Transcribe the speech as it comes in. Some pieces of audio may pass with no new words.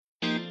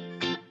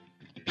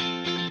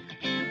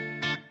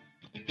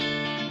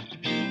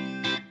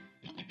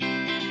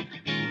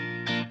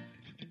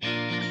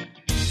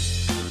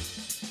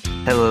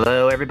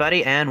Hello,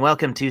 everybody, and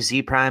welcome to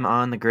Z Prime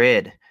on the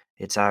Grid.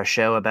 It's our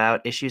show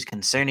about issues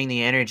concerning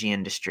the energy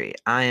industry.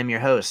 I am your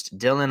host,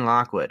 Dylan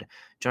Lockwood.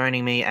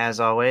 Joining me,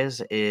 as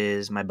always,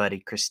 is my buddy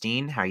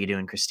Christine. How are you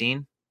doing,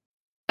 Christine?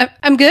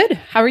 I'm good.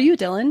 How are you,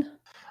 Dylan?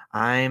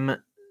 I'm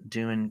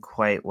doing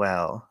quite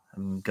well.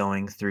 I'm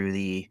going through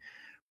the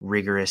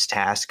rigorous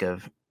task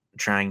of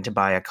trying to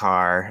buy a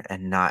car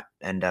and not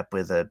end up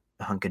with a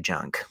hunk of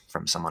junk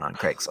from someone on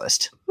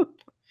Craigslist.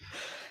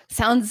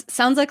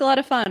 Sounds like a lot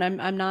of fun.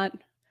 I'm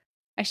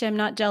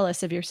not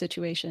jealous of your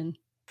situation.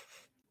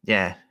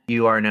 Yeah,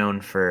 you are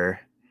known for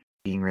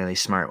being really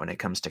smart when it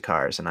comes to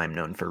cars, and I'm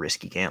known for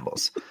risky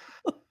gambles.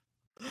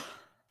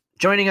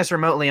 Joining us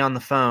remotely on the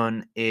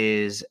phone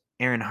is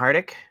Aaron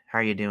Hardick. How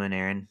are you doing,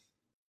 Aaron?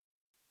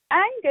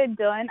 I'm good,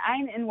 Dylan.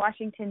 I'm in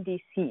Washington,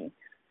 D.C.,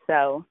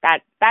 so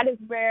that is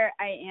where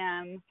I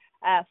am.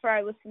 For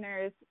our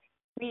listeners,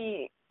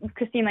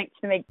 Christine likes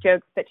to make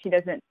jokes that she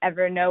doesn't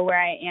ever know where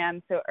I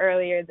am, so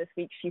earlier this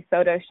week she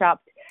photoshopped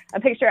a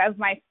picture of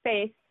my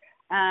face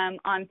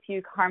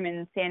onto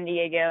Carmen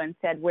Sandiego and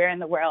said, "Where in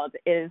the world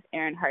is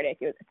Aaron Hardick?"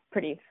 It was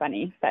pretty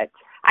funny, but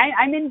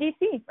I'm in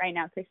D.C. right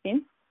now,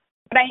 Christine.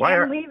 But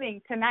I am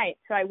leaving tonight,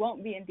 so I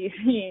won't be in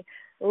D.C.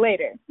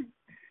 later.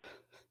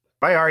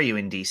 Why are you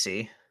in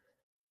D.C.?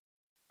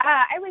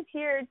 I was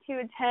here to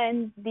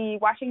attend the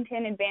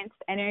Washington Advanced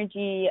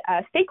Energy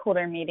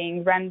stakeholder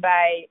meeting run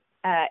by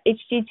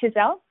H.G.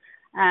 Chisel.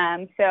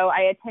 So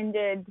I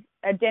attended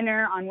a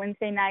dinner on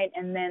Wednesday night,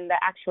 and then the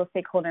actual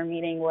stakeholder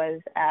meeting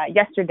was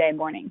yesterday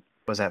morning.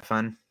 Was that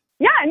fun?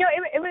 Yeah, no,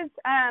 it was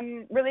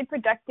really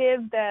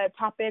productive. The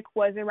topic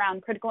was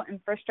around critical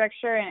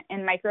infrastructure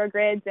and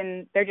microgrids,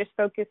 and they're just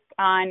focused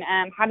on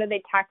how do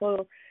they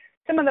tackle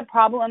some of the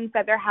problems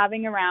that they're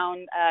having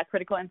around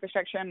critical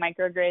infrastructure and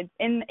microgrids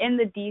in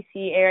the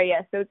DC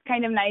area. So it's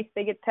kind of nice.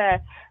 They get to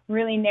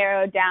really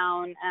narrow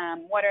down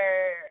what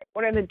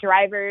are the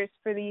drivers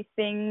for these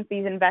things,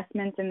 these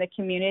investments in the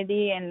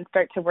community, and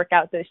start to work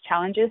out those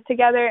challenges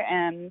together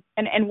and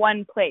in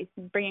one place,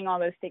 bringing all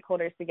those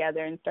stakeholders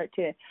together and start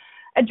to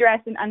address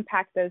and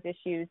unpack those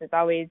issues is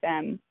always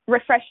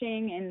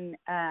refreshing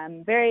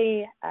and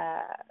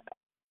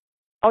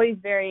always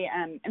very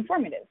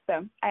informative.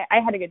 So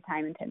I had a good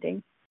time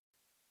attending.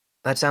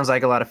 That sounds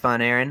like a lot of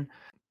fun, Aaron.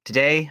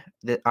 Today,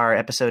 our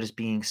episode is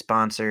being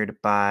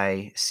sponsored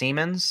by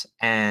Siemens,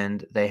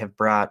 and they have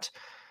brought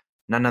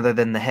none other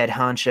than the head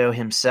honcho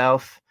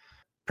himself,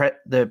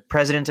 the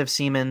president of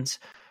Siemens,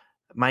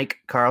 Mike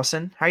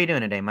Carlson. How are you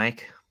doing today,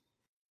 Mike?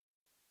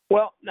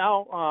 Well,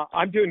 now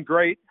I'm doing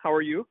great. How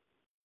are you?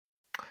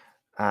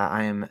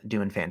 I am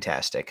doing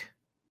fantastic.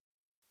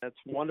 That's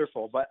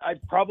wonderful. But I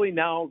probably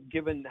now,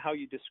 given how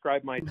you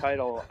describe my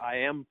title, I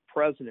am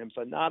president,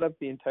 but not of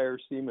the entire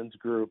Siemens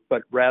group,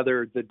 but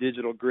rather the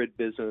digital grid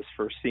business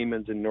for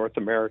Siemens in North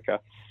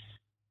America.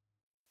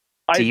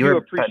 I do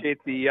appreciate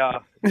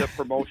the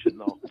promotion,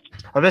 though. I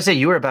was going to say,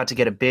 you were about to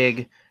get a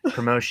big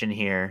promotion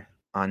here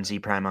on Z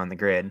Prime on the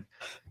Grid.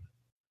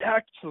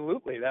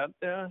 Absolutely.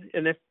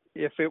 And if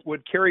it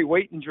would carry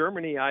weight in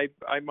Germany, I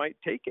might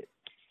take it.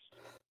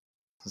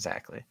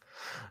 Exactly.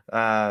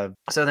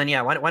 So then,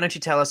 yeah, why don't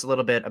you tell us a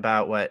little bit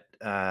about what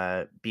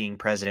being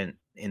president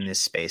in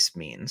this space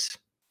means?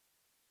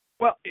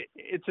 Well,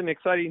 it's an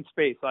exciting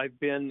space. I've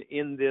been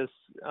in this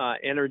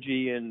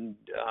energy and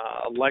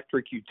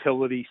electric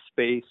utility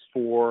space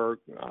for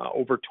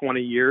over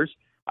 20 years.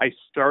 I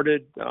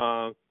started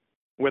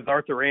with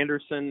Arthur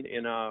Andersen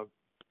in a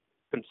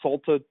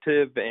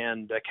consultative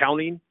and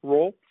accounting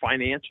role,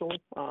 financial,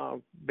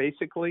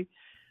 basically.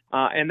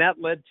 And that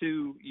led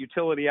to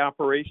utility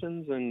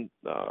operations and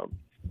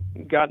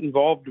got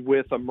involved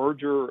with a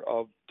merger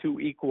of two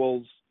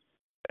equals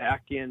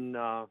back in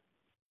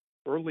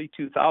early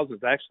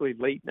 2000s, actually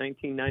late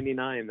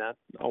 1999, that's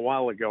a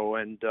while ago.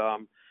 And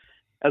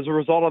as a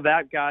result of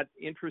that, got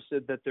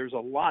interested that there's a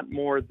lot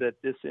more that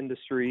this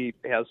industry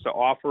has to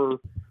offer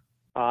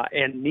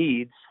and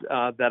needs,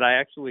 that I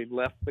actually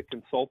left the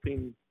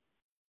consulting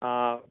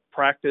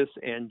practice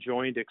and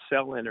joined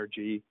Xcel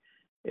Energy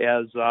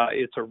as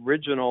its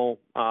original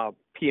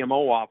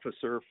PMO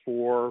officer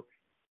for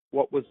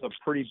what was a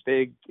pretty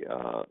big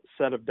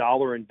set of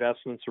dollar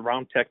investments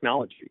around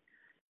technology.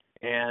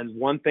 And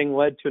one thing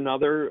led to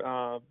another,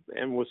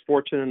 and was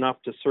fortunate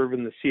enough to serve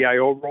in the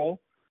CIO role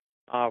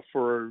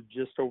for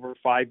just over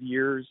 5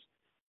 years.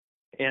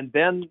 And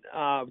then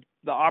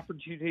the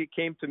opportunity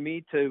came to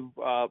me to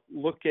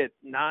look at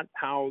not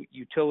how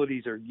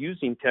utilities are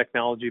using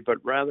technology, but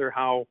rather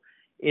how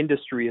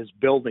industry is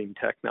building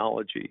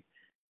technology.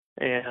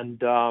 And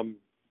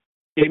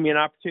gave me an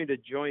opportunity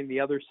to join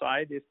the other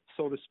side,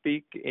 so to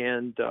speak,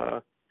 and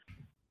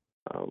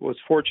was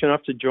fortunate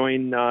enough to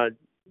join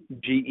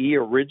GE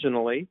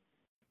originally.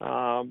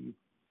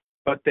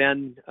 But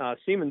then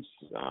Siemens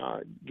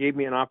gave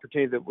me an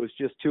opportunity that was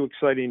just too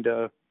exciting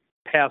to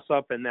pass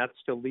up, and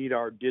that's to lead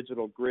our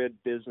digital grid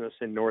business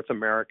in North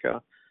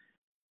America.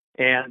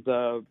 And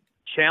the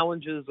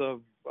challenges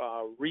of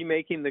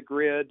remaking the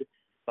grid,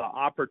 the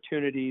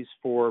opportunities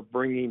for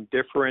bringing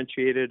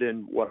differentiated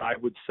and what I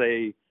would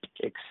say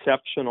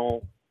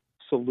exceptional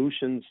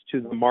solutions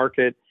to the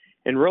market,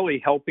 and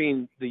really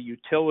helping the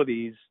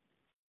utilities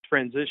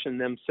transition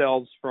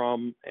themselves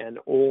from an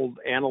old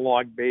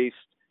analog-based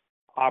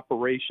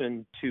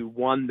operation to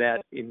one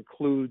that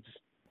includes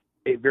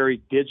a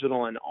very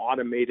digital and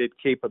automated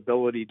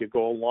capability to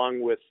go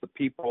along with the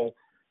people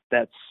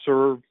that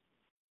serve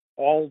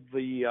all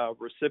the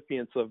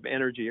recipients of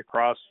energy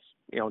across,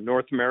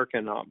 North America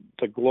and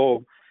the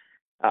globe.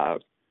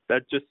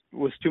 That just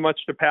was too much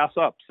to pass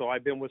up. So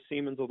I've been with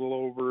Siemens a little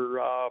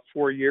over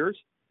 4 years.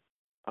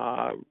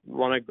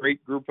 Run a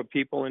great group of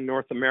people in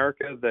North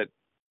America that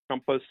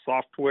encompass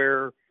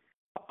software,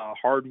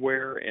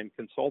 hardware, and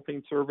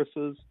consulting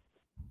services.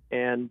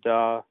 And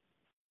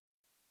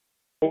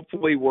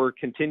hopefully we're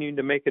continuing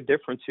to make a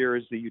difference here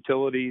as the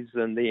utilities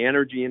and the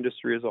energy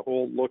industry as a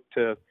whole look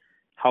to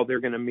how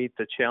they're going to meet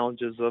the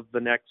challenges of the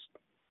next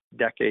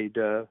decade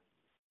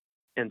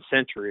and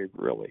century,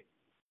 really.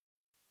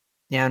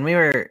 Yeah, and we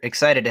were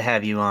excited to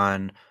have you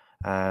on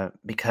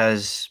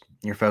because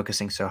you're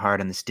focusing so hard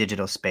on this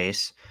digital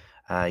space.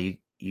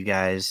 You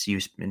guys, you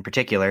in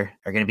particular,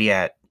 are going to be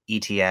at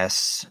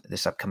ETS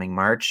this upcoming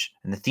March,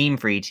 and the theme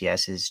for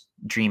ETS is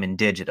Dream in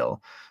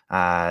Digital.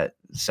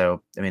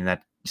 So, I mean,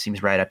 that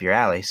seems right up your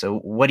alley. So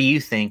what do you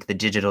think the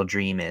digital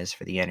dream is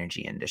for the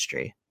energy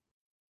industry?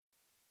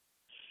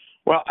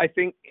 Well, I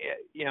think,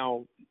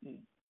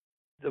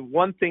 the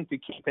one thing to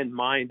keep in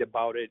mind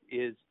about it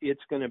is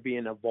it's going to be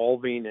an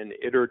evolving and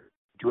iterative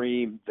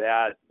dream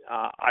that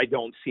I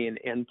don't see an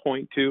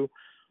endpoint to.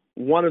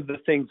 One of the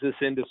things this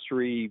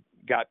industry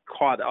got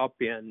caught up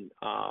in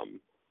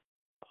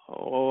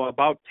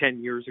about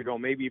 10 years ago,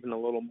 maybe even a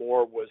little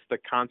more, was the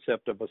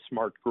concept of a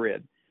smart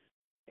grid.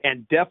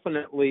 And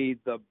definitely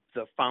the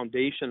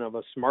foundation of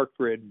a smart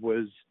grid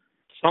was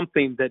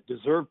something that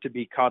deserved to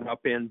be caught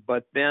up in,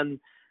 but then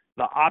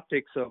the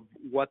optics of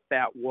what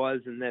that was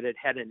and that it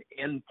had an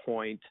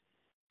endpoint,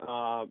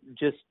 I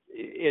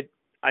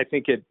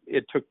think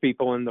it took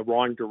people in the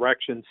wrong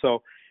direction.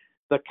 So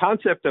the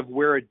concept of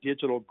where a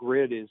digital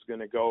grid is going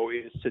to go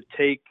is to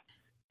take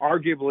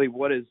arguably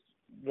what is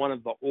one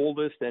of the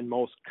oldest and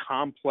most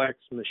complex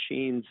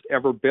machines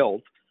ever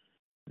built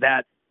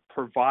that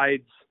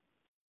provides,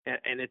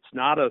 and it's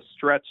not a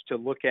stretch to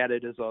look at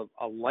it as a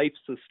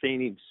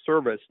life-sustaining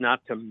service,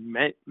 not to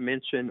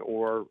mention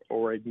or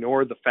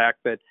ignore the fact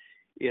that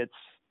it's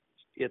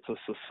a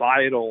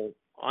societal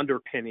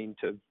underpinning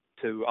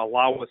to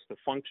allow us to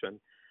function.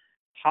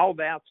 How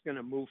that's going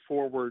to move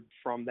forward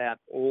from that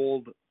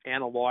old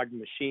analog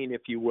machine,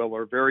 if you will,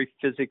 or very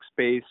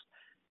physics-based,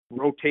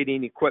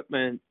 rotating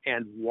equipment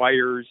and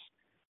wires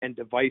and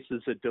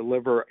devices that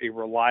deliver a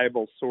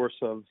reliable source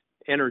of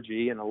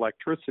energy and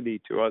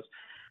electricity to us,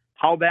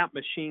 how that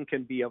machine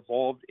can be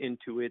evolved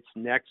into its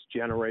next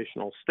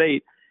generational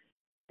state.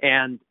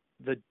 And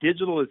the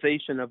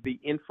digitalization of the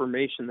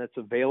information that's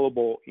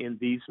available in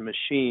these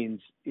machines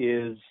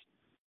is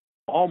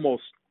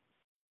almost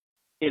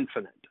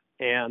infinite.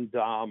 And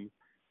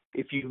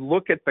if you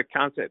look at the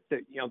concept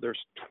that, there's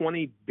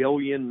 20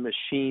 billion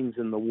machines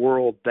in the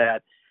world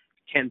that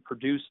can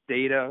produce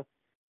data,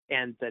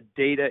 and the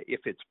data, if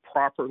it's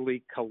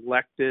properly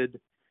collected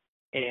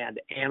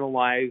and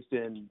analyzed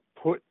and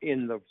put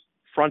in the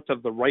front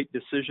of the right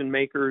decision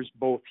makers,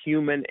 both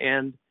human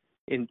and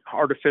in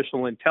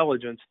artificial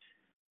intelligence,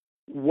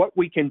 what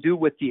we can do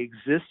with the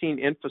existing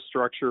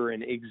infrastructure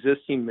and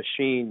existing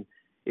machine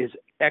is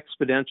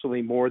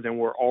exponentially more than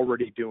we're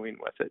already doing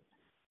with it.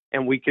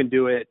 And we can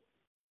do it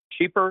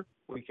cheaper,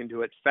 we can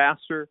do it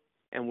faster,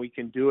 and we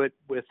can do it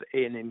with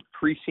an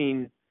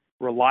increasing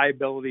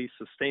reliability,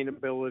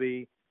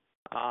 sustainability,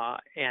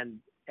 and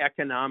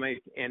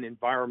economic and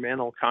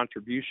environmental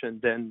contribution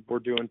than we're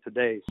doing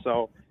today.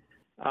 So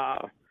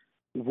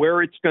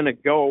where it's going to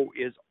go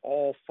is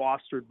all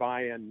fostered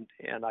by and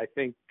I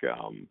think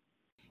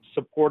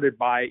supported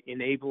by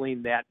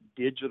enabling that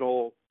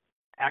digital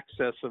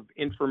access of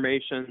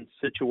information,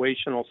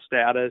 situational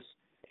status,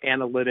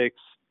 analytics,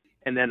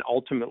 and then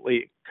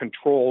ultimately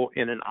control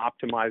in an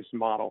optimized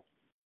model.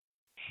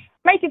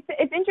 Mike,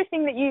 it's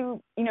interesting that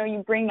you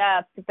bring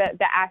up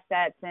the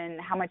assets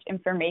and how much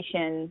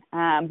information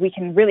we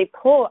can really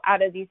pull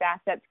out of these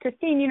assets.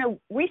 Christine,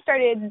 we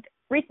started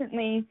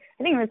recently,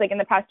 I think it was like in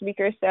the past week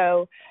or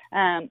so,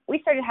 we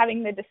started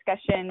having the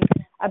discussion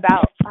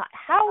about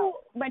how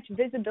much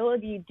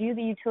visibility do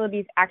the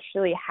utilities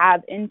actually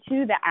have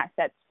into the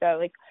assets.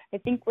 So I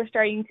think we're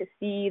starting to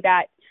see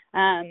that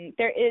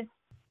there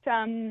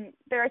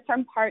are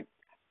some parts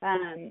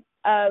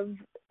of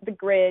the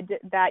grid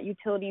that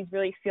utilities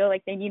really feel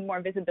like they need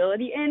more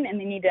visibility in, and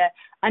they need to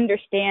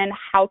understand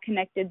how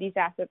connected these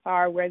assets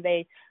are where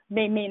they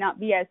may not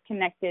be as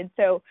connected.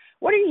 So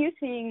what are you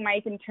seeing,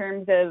 Mike, in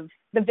terms of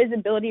the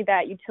visibility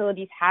that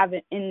utilities have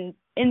in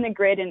the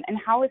grid, and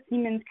how is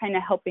Siemens kind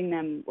of helping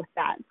them with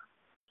that?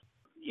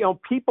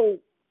 People,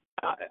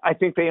 I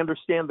think they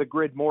understand the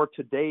grid more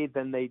today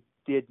than they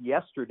did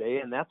yesterday,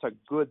 and that's a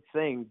good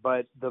thing.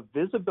 But the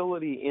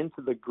visibility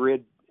into the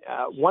grid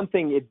one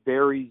thing, it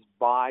varies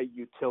by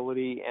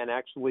utility and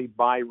actually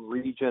by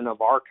region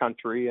of our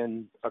country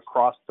and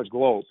across the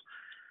globe.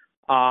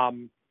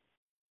 And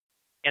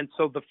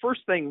so the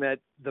first thing that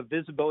the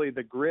visibility of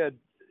the grid,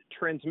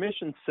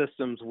 transmission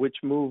systems which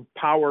move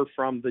power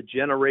from the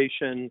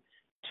generation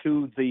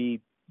to the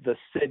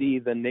city,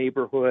 the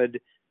neighborhood,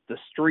 the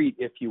street,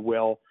 if you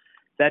will,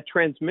 that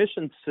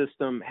transmission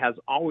system has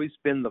always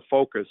been the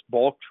focus,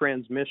 bulk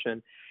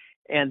transmission.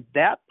 And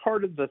that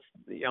part of the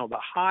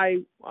high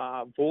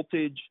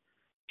voltage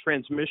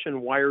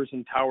transmission wires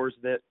and towers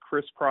that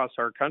crisscross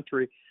our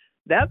country,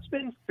 that's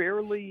been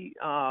fairly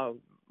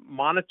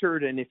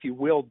monitored and, if you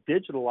will,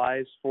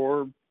 digitalized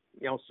for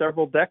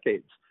several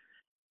decades.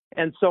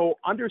 And so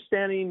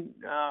understanding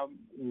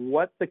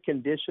what the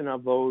condition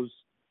of those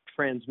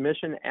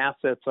transmission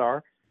assets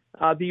are,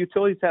 the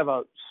utilities have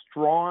a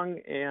strong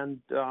and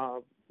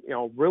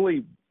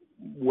really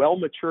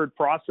well-matured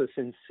process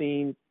in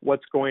seeing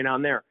what's going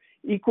on there.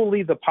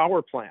 Equally, the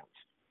power plants,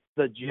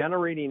 the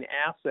generating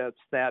assets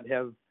that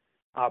have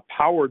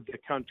powered the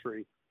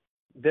country,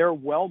 they're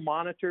well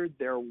monitored,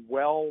 they're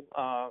well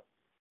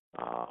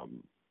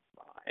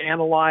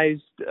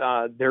analyzed,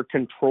 they're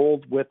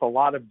controlled with a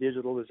lot of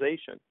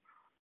digitalization.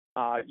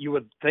 You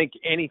would think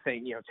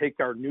anything, take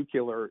our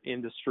nuclear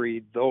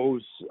industry,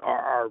 those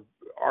are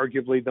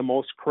arguably the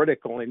most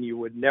critical, and you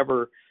would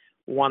never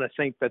want to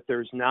think that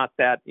there's not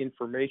that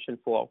information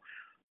flow.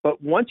 But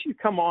once you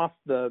come off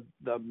the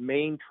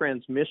main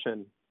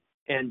transmission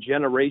and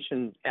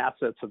generation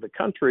assets of the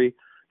country,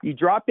 you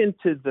drop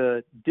into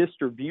the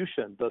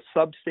distribution, the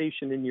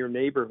substation in your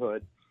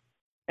neighborhood,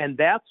 and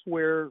that's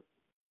where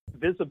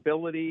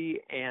visibility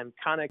and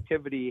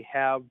connectivity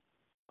have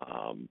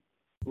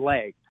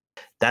lagged.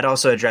 That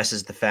also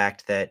addresses the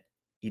fact that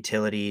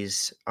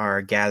utilities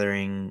are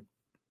gathering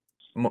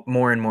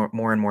more and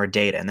more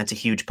data, and that's a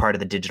huge part of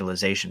the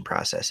digitalization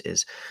process.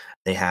 Is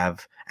they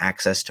have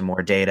access to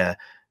more data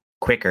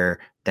quicker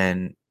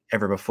than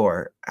ever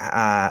before.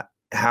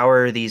 How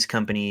are these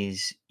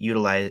companies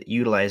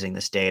utilizing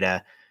this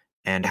data,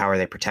 and how are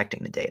they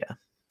protecting the data?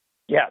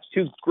 Yeah,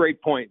 two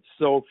great points.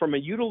 So from a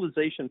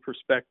utilization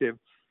perspective,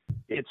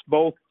 it's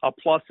both a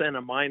plus and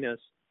a minus.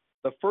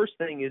 The first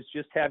thing is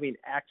just having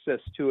access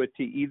to it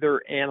to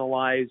either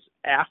analyze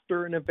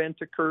after an event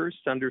occurs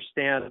to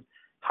understand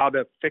how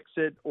to fix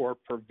it or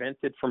prevent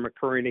it from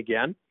occurring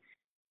again,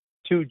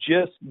 to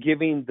just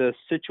giving the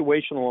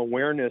situational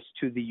awareness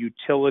to the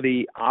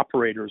utility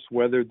operators,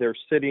 whether they're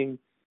sitting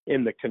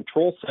in the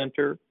control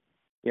center,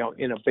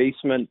 in a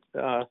basement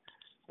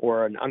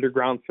or an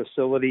underground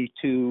facility,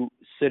 to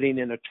sitting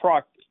in a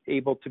truck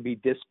able to be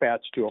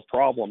dispatched to a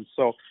problem.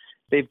 So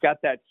they've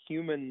got that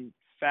human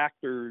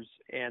factors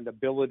and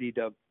ability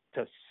to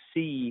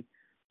see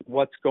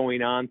what's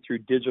going on through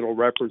digital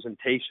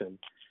representation.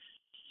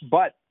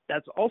 But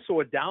that's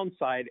also a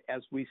downside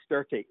as we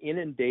start to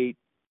inundate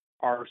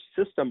our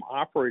system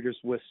operators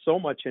with so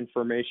much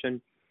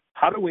information.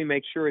 How do we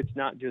make sure it's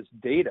not just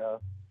data,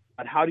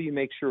 but how do you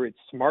make sure it's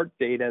smart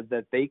data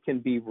that they can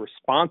be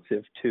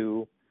responsive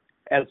to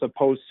as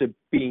opposed to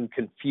being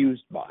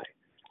confused by?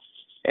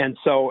 And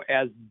so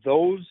as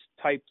those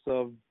types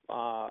of,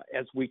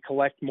 as we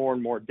collect more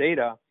and more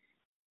data,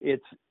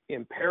 it's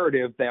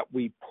imperative that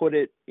we put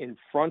it in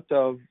front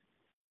of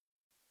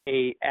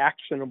a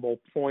actionable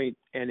point,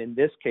 and in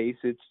this case,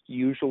 it's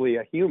usually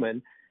a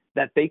human,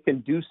 that they can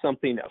do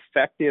something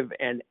effective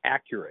and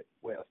accurate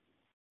with.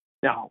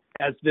 Now,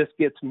 as this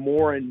gets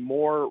more and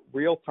more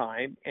real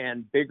time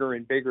and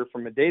bigger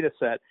from a data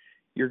set,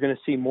 you're going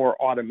to see more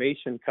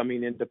automation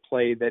coming into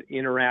play that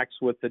interacts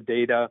with the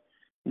data,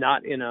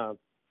 not in a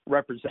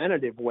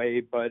representative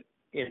way, but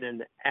in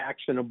an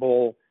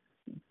actionable,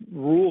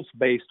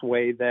 rules-based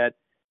way that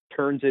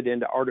turns it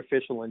into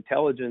artificial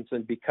intelligence.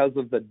 And because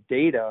of the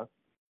data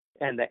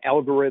and the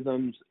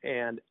algorithms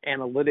and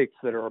analytics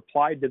that are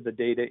applied to the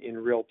data in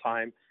real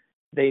time,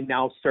 they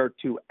now start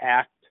to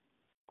act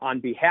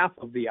on behalf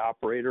of the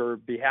operator or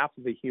behalf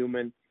of the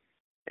human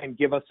and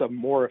give us a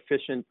more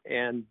efficient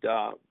and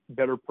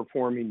better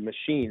performing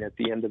machine at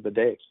the end of the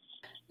day.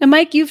 Now,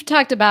 Mike, you've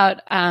talked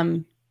about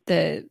a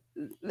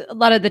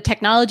lot of the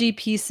technology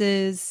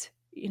pieces,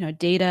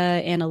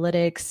 data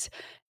analytics,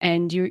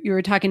 and you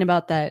were talking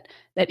about that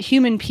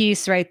human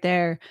piece right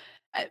there.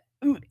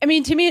 I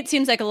mean, to me, it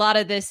seems like a lot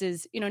of this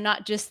is,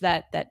 not just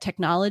that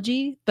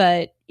technology,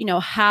 but,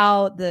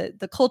 how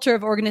the culture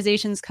of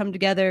organizations come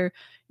together,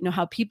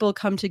 how people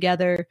come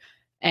together.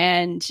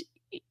 And,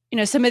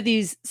 some of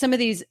these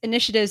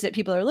initiatives that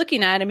people are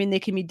looking at, I mean, they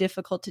can be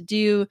difficult to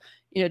do,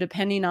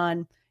 depending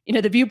on,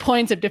 the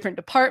viewpoints of different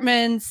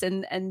departments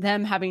and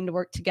them having to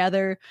work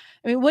together.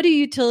 I mean, what do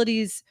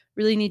utilities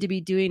really need to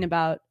be doing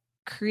about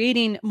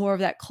creating more of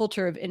that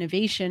culture of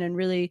innovation and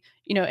really,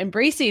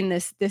 embracing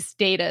this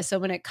data, so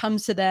when it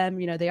comes to them,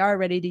 they are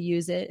ready to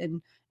use it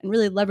and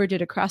really leverage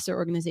it across their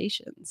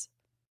organizations?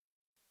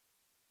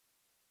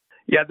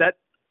 Yeah, that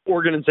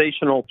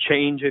organizational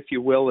change, if you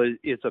will,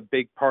 is a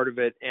big part of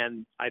it.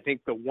 And I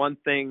think the one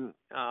thing,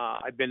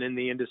 I've been in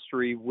the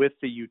industry with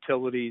the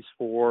utilities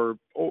for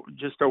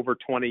just over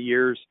 20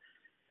 years,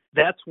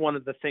 that's one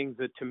of the things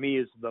that to me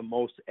is the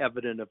most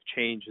evident of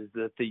change, is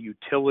that the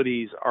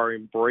utilities are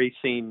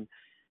embracing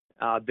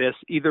this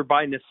either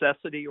by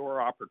necessity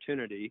or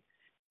opportunity.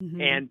 Mm-hmm.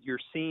 And you're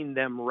seeing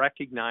them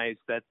recognize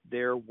that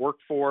their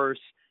workforce,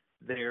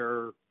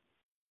 their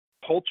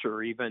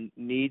culture even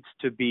needs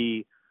to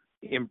be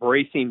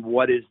embracing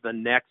what is the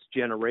next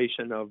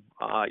generation of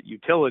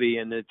utility.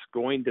 And it's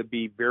going to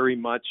be very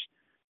much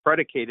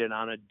predicated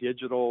on a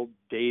digital,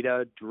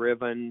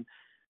 data-driven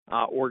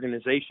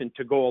organization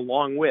to go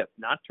along with,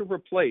 not to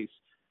replace,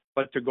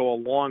 but to go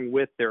along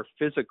with their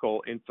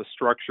physical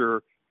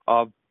infrastructure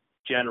of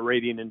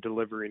generating and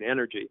delivering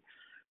energy.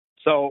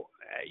 So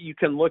you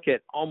can look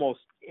at almost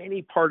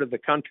any part of the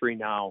country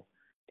now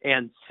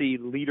and see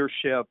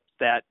leadership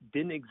that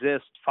didn't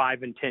exist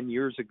 5 and 10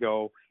 years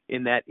ago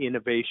in that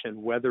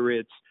innovation, whether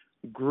it's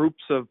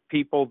groups of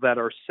people that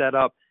are set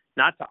up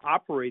not to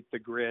operate the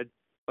grid,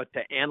 but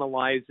to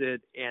analyze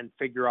it and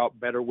figure out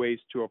better ways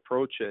to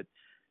approach it.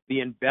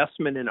 The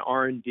investment in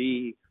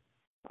R&D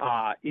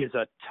is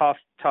a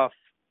tough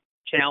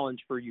challenge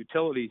for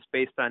utilities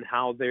based on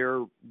how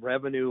their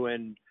revenue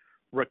and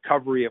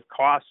recovery of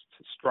cost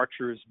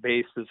structure is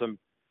based as a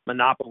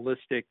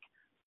monopolistic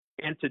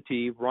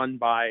entity run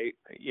by,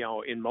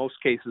 in most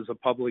cases, a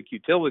public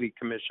utility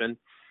commission.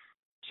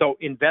 So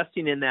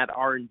investing in that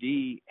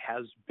R&D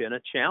has been a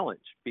challenge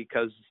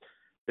because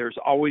there's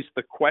always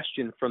the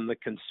question from the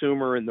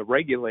consumer and the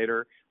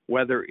regulator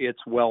whether it's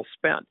well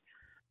spent.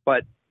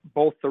 But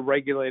both the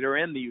regulator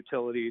and the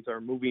utilities are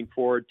moving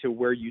forward to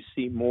where you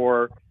see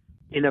more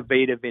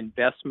innovative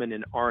investment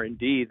in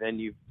R&D than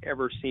you've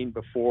ever seen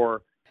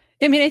before.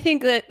 I mean, I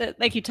think that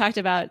like you talked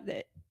about,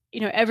 that,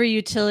 every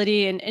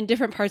utility in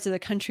different parts of the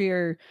country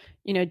are,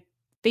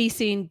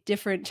 facing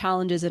different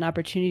challenges and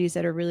opportunities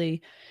that are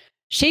really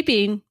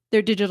shaping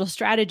their digital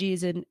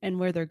strategies and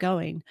where they're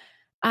going.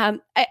 I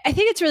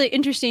think it's really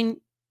interesting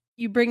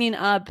you bringing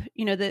up,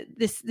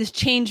 this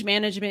change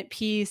management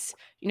piece,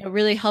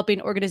 really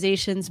helping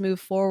organizations move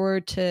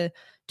forward to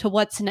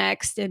what's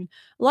next. And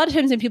a lot of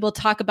times when people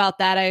talk about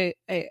that,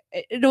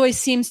 it always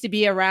seems to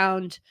be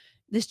around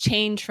this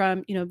change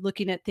from,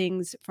 looking at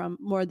things from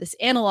more of this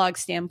analog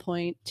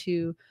standpoint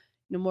to,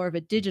 more of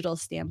a digital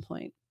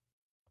standpoint.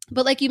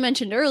 But like you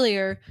mentioned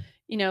earlier,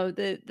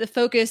 the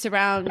focus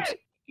around,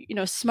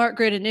 smart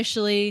grid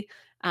initially,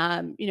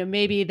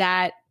 maybe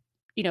that,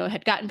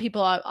 had gotten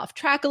people off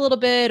track a little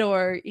bit,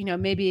 or,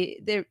 maybe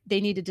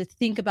they needed to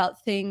think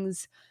about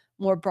things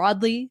more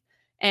broadly.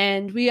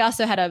 And we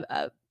also had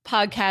a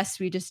podcast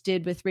we just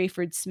did with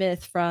Rayford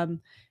Smith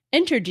from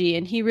Entergy,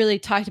 and he really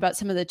talked about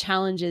some of the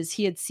challenges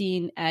he had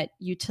seen at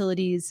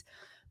utilities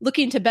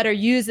looking to better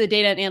use the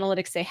data and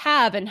analytics they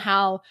have, and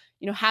how,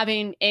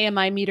 having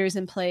AMI meters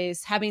in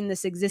place, having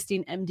this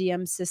existing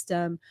MDM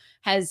system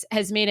has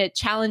made it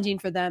challenging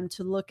for them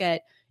to look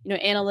at,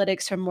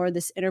 analytics from more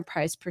this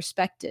enterprise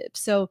perspective.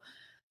 So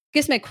I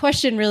guess my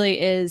question really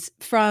is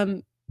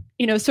from,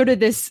 sort of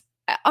this,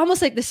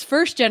 almost like this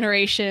first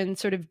generation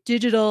sort of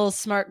digital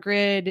smart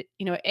grid,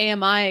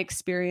 AMI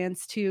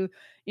experience to,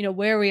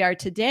 where we are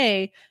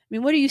today. I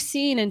mean, what are you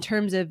seeing in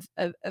terms of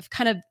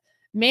kind of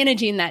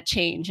managing that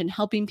change and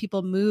helping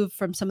people move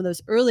from some of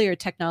those earlier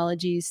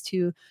technologies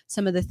to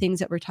some of the things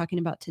that we're talking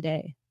about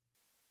today?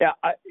 Yeah,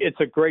 it's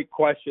a great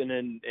question,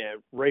 and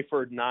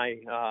Rayford and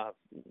I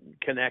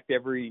connect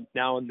every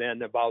now and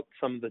then about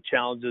some of the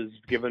challenges,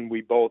 given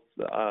we both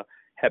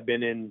have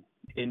been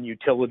in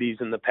utilities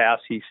in the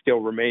past. He still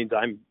remains.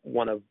 I'm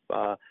one of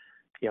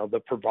the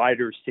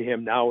providers to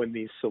him now in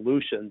these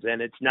solutions,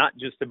 and it's not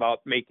just about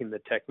making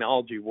the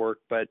technology work,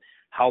 but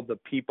how the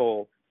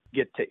people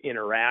get to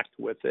interact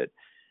with it.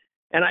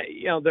 And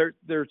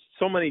there's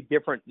so many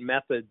different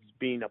methods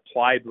being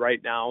applied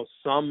right now.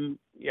 Some,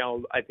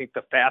 I think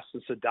the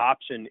fastest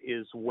adoption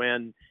is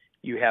when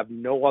you have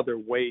no other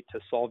way to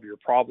solve your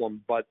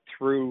problem, but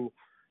through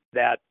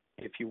that,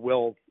 if you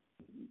will,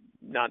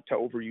 not to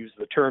overuse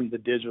the term, the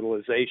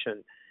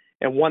digitalization.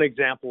 And one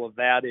example of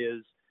that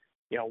is,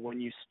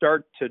 when you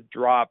start to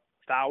drop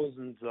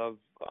thousands of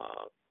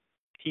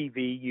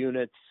TV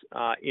units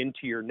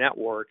into your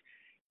network,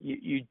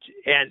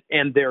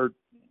 and they're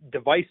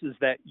devices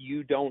that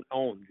you don't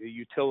own, the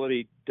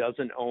utility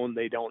doesn't own,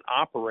 they don't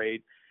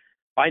operate.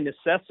 By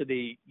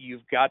necessity,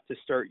 you've got to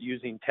start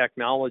using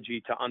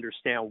technology to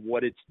understand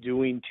what it's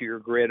doing to your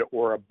grid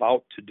or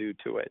about to do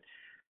to it.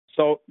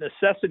 So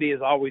necessity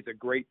is always a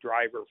great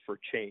driver for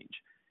change.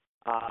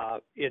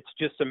 It's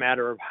just a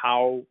matter of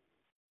how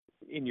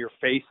in your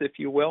face, if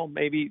you will,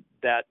 maybe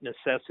that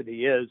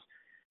necessity is,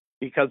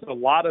 because a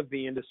lot of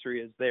the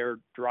industry is there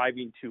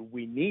driving to,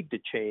 we need to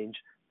change.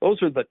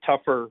 Those are the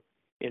tougher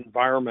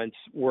environments.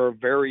 We're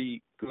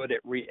very good at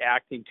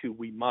reacting to,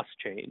 we must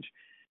change.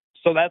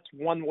 So that's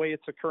one way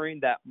it's occurring,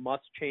 that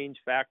must change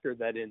factor,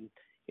 that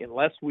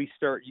unless we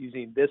start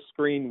using this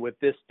screen with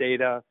this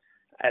data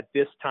at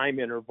this time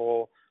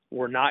interval,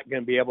 we're not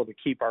going to be able to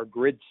keep our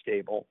grid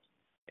stable,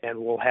 and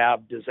we'll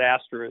have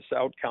disastrous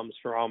outcomes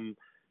from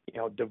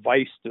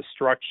device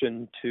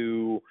destruction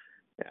to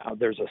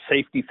there's a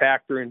safety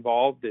factor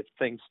involved if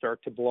things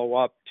start to blow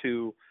up,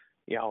 to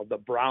the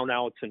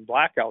brownouts and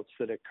blackouts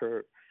that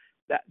occur,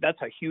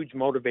 that's a huge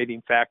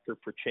motivating factor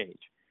for change.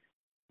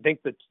 I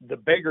think that the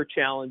bigger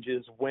challenge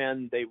is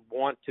when they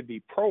want to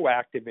be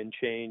proactive in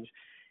change.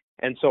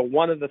 And so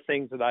one of the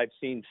things that I've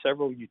seen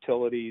several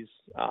utilities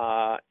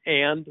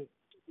and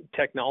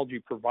technology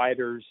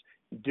providers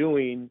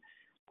doing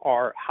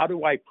are, how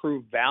do I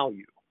prove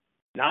value?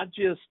 Not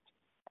just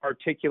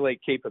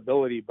articulate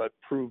capability, but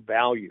prove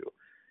value.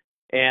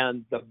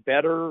 And the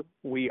better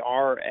we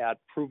are at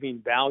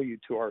proving value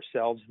to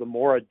ourselves, the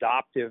more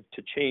adaptive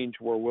to change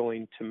we're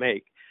willing to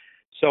make.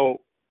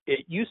 So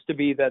it used to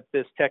be that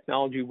this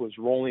technology was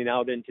rolling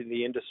out into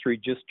the industry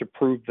just to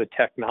prove the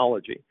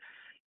technology.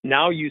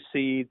 Now you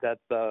see that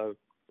the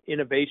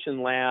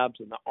innovation labs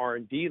and the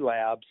R&D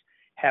labs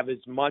have as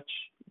much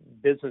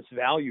business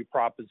value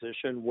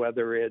proposition,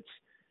 whether it's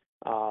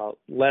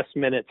less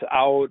minutes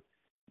out,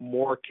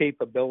 more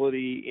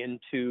capability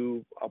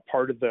into a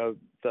part of the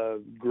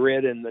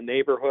grid in the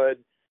neighborhood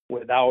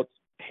without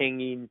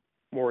hanging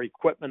more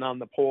equipment on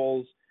the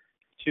poles,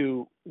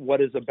 to what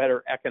is a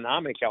better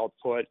economic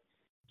output.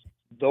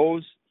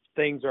 Those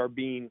things are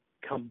being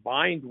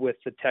combined with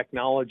the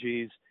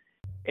technologies.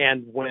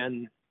 And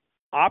when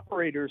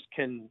operators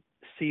can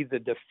see the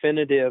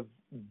definitive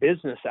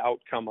business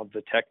outcome of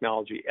the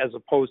technology as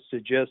opposed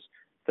to just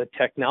the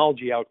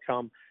technology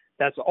outcome,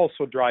 that's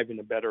also driving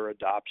a better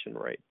adoption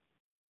rate.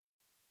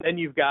 Then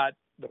you've got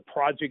the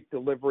project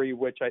delivery,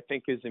 which I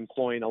think is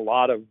employing a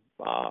lot of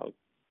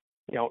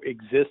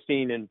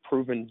existing and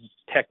proven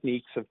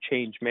techniques of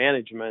change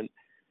management.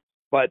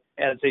 But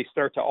as they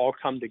start to all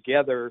come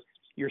together,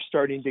 you're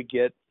starting to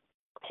get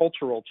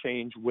cultural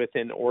change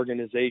within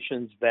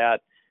organizations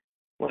that,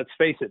 let's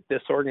face it,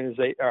 this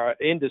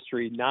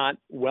industry not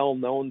well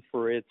known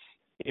for its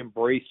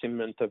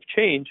embracement of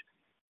change.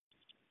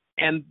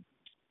 And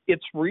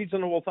it's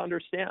reasonable to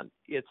understand.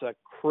 It's a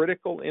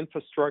critical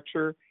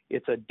infrastructure.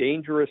 It's a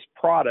dangerous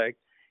product,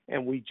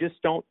 and we just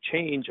don't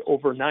change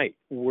overnight.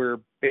 We're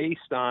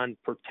based on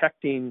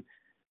protecting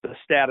the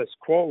status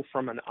quo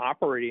from an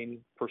operating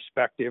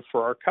perspective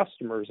for our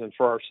customers and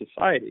for our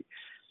society.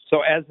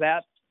 So as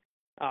that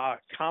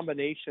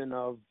combination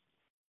of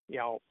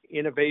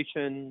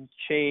innovation,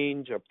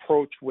 change,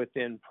 approach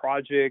within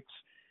projects,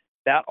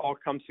 that all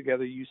comes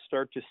together, you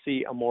start to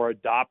see a more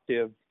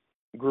adaptive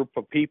group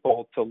of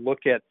people to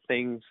look at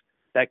things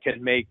that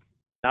can make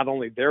not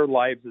only their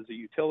lives as a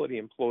utility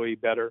employee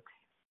better,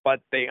 but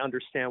they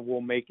understand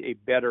will make a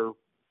better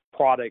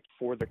product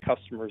for the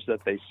customers that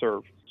they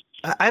serve.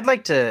 I'd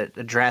like to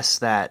address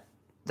that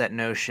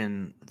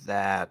notion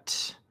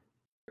that,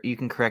 you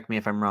can correct me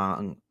if I'm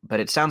wrong, but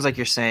it sounds like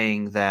you're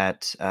saying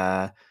that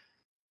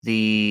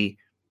the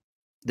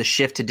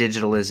shift to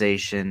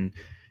digitalization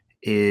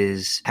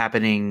is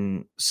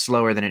happening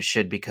slower than it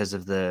should because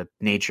of the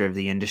nature of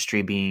the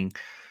industry being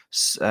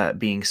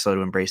slow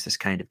to embrace this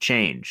kind of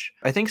change.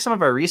 I think some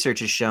of our research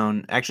has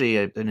shown actually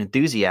an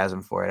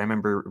enthusiasm for it. I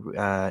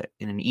remember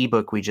in an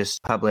ebook we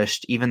just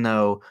published, even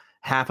though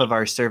half of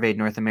our surveyed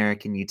North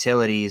American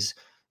utilities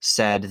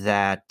said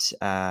that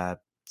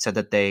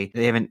they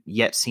haven't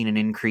yet seen an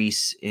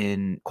increase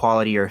in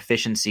quality or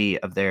efficiency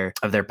of their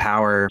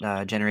power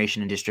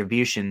generation and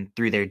distribution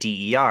through their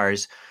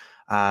DERs.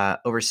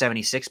 Over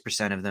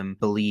 76% of them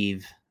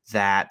believe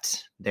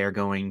that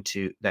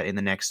that in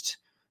the next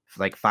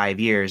 5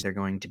 years, they're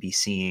going to be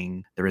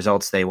seeing the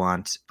results they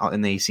want,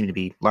 and they seem to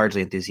be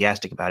largely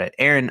enthusiastic about it.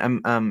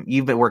 Aaron,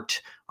 you've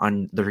worked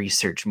on the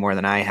research more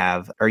than I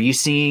have. Are you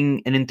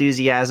seeing an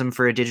enthusiasm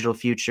for a digital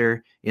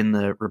future in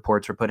the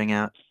reports we're putting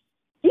out?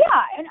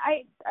 Yeah, and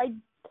I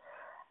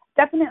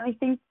definitely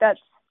think that's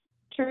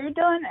true,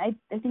 Dylan.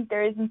 I think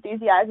there is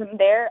enthusiasm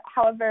there.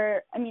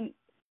 However,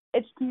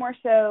 it's more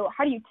so,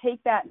 how do you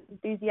take that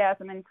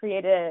enthusiasm and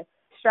create a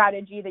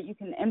strategy that you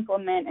can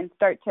implement and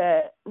start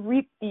to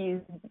reap these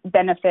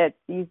benefits,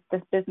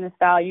 this business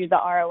value, the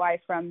ROI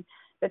from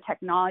the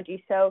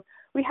technology. So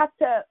we have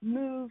to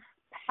move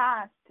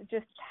past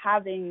just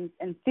having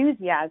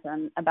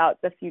enthusiasm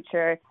about the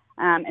future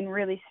and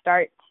really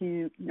start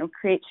to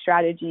create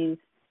strategies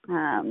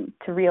to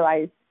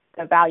realize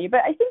the value.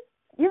 But I think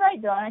you're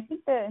right, Dylan. I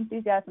think the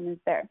enthusiasm is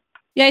there.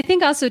 Yeah, I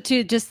think also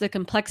too just the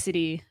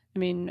complexity.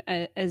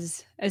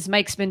 As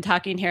Mike's been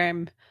talking here,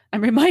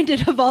 I'm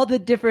reminded of all the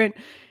different,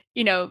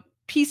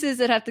 pieces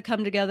that have to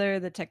come together,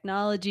 the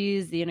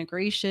technologies, the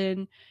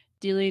integration,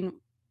 dealing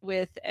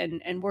with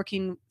and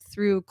working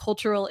through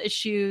cultural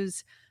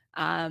issues.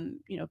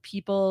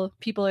 People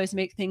always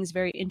make things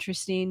very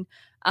interesting.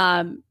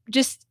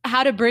 Just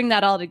how to bring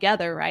that all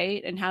together,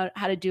 right? And how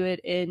to do it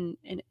in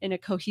a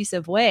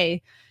cohesive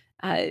way.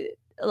 A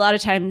lot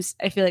of times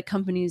I feel like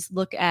companies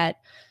look at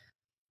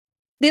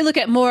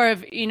more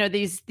of,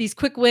 these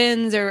quick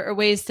wins or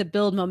ways to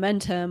build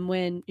momentum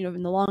when,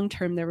 in the long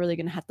term, they're really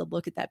going to have to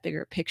look at that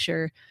bigger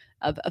picture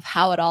of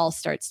how it all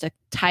starts to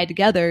tie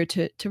together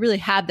to really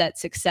have that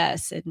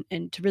success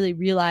and to really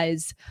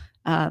realize,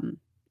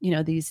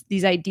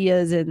 these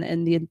ideas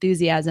and the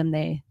enthusiasm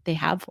they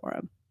have for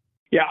them.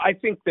 Yeah, I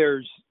think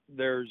there's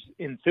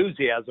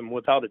enthusiasm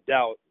without a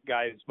doubt,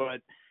 guys,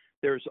 but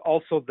There's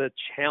also the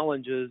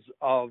challenges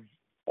of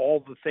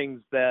all the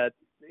things that,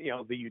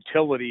 the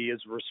utility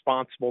is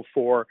responsible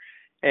for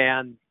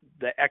and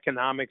the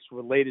economics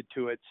related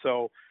to it.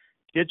 So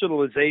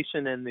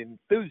digitalization and the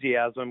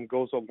enthusiasm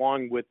goes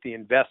along with the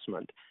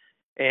investment.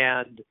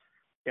 And,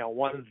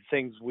 one of the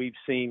things we've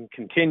seen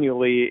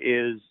continually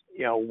is,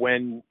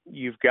 when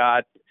you've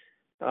got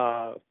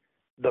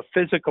the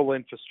physical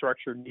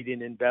infrastructure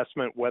needing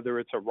investment, whether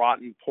it's a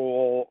rotten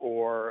pole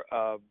or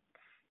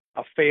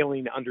a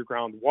failing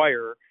underground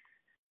wire,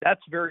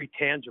 that's very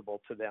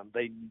tangible to them.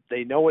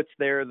 They know it's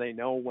there. They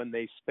know when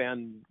they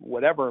spend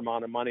whatever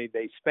amount of money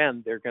they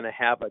spend, they're going to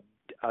have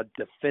a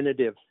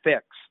definitive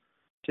fix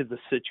to the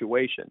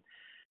situation.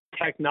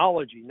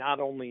 Technology, not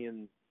only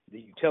in the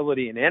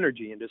utility and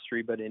energy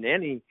industry, but in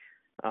any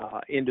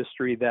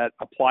industry that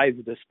applies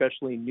it,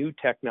 especially new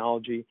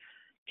technology,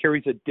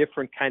 carries a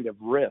different kind of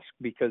risk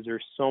because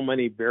there's so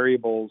many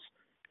variables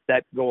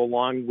that go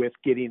along with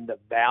getting the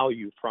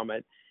value from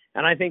it.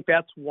 And I think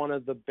that's one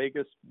of the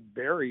biggest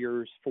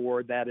barriers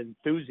for that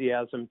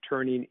enthusiasm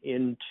turning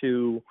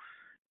into,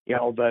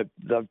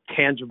 the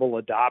tangible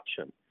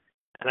adoption.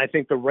 And I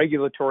think the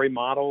regulatory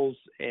models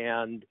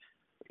and,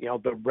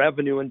 the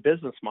revenue and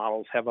business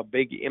models have a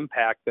big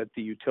impact that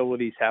the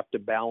utilities have to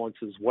balance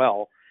as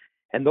well.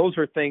 And those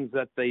are things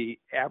that the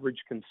average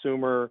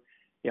consumer,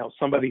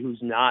 somebody who's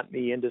not in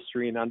the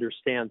industry and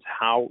understands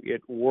how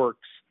it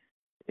works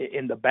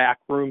in the back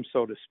room,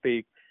 so to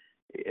speak,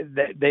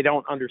 they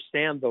don't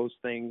understand those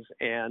things,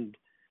 and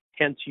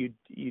hence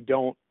you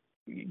don't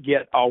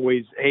get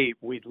always, hey,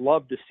 we'd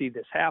love to see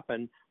this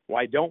happen.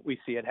 Why don't we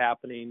see it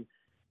happening?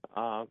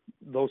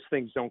 Those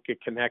things don't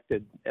get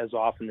connected as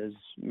often as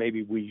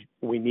maybe we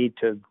need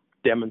to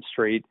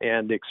demonstrate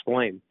and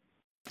explain.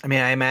 I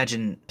mean, I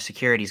imagine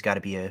security's got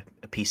to be a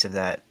piece of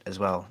that as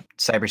well.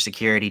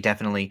 Cybersecurity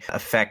definitely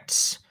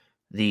affects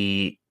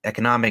the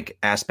economic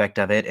aspect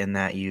of it, in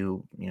that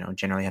you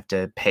generally have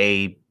to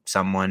pay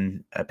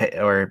someone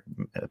or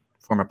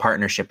form a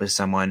partnership with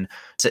someone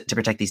to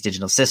protect these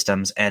digital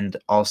systems, and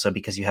also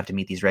because you have to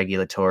meet these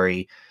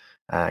regulatory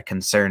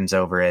concerns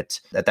over it.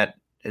 That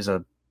is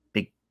a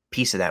big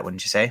piece of that,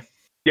 wouldn't you say?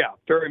 Yeah,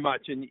 very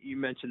much. And you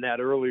mentioned that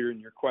earlier in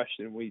your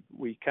question.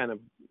 We kind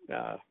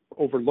of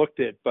overlooked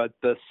it, but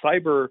the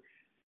cyber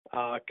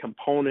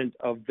component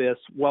of this,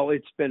 well,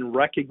 it's been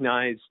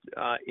recognized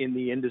in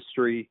the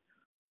industry,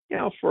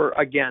 for,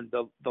 again,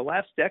 the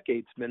last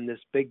decade's been this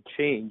big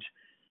change.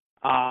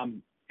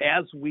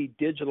 As we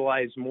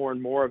digitalize more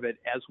and more of it,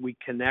 as we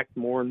connect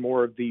more and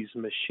more of these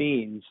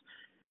machines,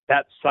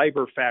 that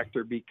cyber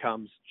factor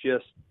becomes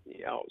just,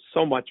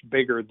 so much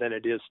bigger than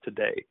it is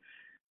today.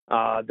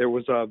 There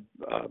was a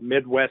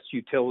Midwest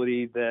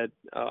utility that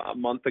a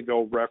month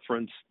ago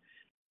referenced,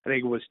 I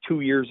think it was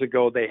 2 years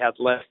ago, they had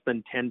less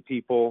than 10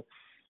 people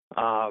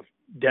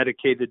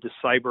dedicated to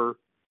cyber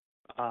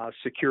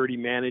security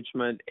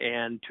management,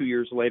 and 2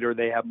 years later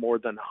they have more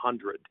than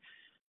 100.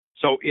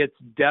 So it's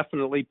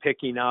definitely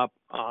picking up.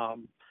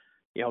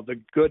 The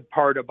good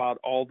part about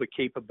all the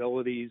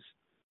capabilities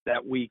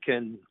that we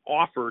can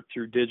offer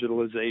through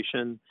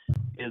digitalization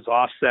is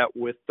offset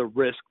with the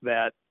risk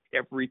that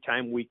every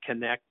time we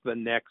connect the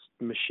next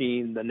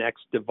machine, the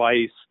next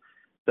device,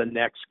 the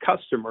next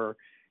customer,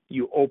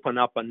 you open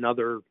up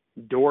another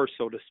door,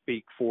 so to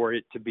speak, for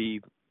it to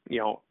be,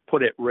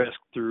 put at risk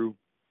through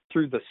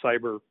the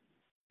cyber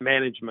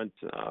management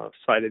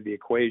side of the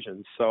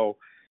equation. So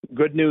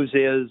good news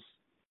is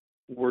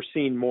we're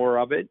seeing more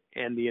of it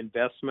and the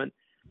investment,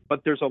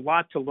 but there's a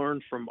lot to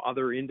learn from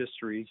other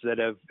industries that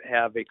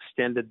have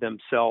extended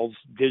themselves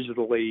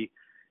digitally,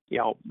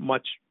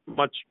 much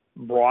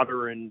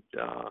broader and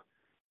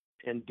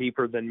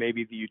deeper than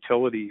maybe the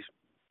utilities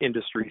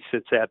industry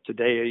sits at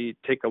today. You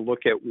take a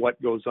look at what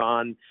goes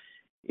on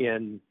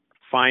in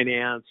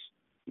finance,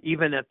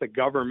 even at the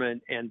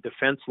government and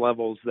defense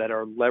levels that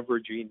are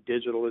leveraging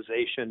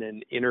digitalization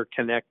and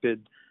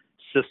interconnected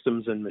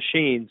systems and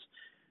machines.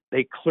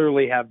 They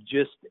clearly have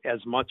just as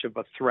much of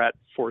a threat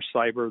for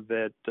cyber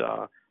that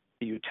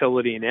the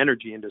utility and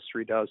energy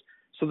industry does.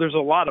 So there's a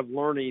lot of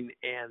learning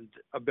and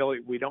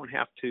ability. We don't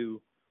have to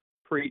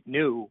create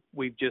new.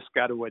 We've just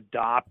got to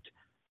adopt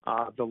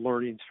the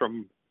learnings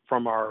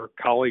from our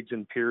colleagues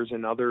and peers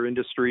in other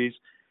industries,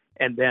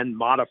 and then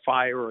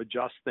modify or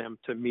adjust them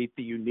to meet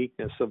the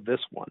uniqueness of this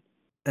one.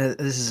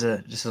 This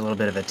is just a little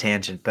bit of a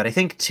tangent, but I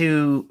think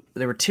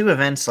there were two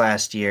events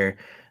last year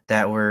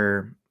that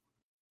were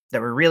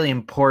really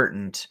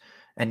important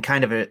and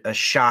kind of a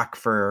shock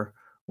for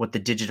what the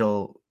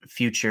digital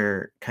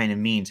future kind of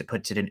means. It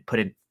put it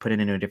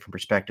into a different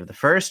perspective. The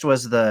first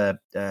was the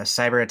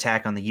cyber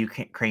attack on the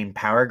Ukraine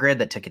power grid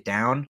that took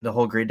the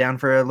whole grid down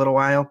for a little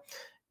while.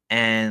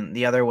 And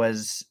the other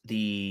was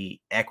the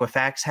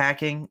Equifax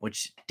hacking,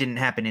 which didn't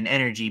happen in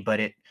energy,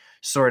 but it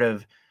sort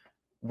of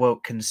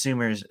woke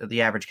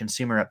the average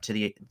consumer up to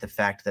the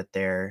fact that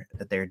their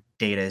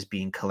data is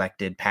being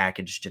collected,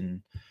 packaged,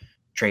 and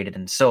traded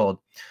and sold.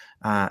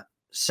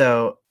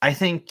 So I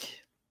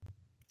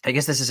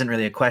guess this isn't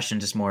really a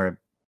question, just more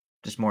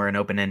an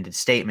open-ended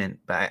statement.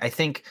 But I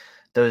think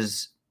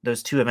those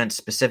those two events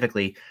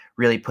specifically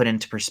really put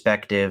into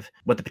perspective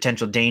what the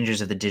potential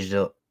dangers of the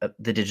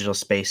digital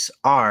space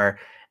are,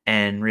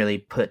 and really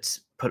put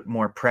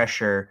more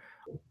pressure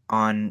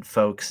on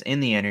folks in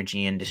the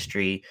energy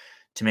industry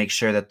to make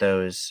sure that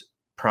those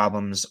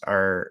problems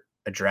are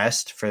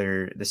addressed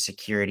for the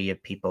security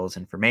of people's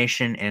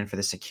information and for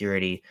the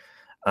security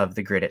of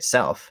the grid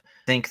itself.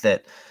 I think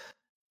that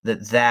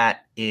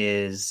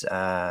is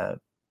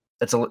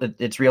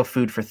it's real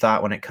food for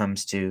thought when it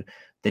comes to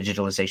the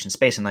digitalization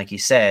space. And like you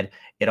said,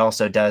 it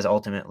also does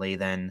ultimately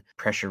then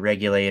pressure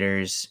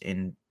regulators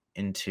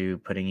into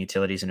putting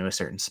utilities into a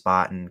certain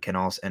spot,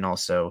 and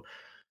also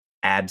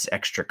adds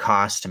extra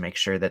costs to make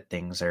sure that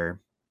things are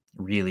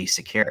really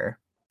secure.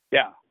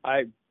 Yeah,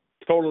 I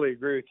totally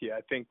agree with you.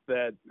 I think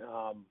that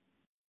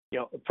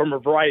from a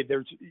variety,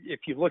 if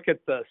you look at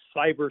the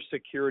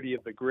cybersecurity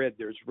of the grid,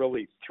 there's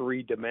really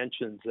three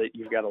dimensions that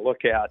you've got to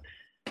look at.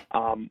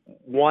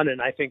 One,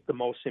 and I think the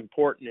most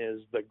important,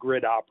 is the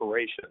grid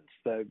operations.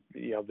 The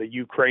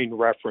Ukraine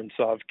reference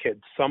of,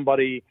 could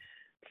somebody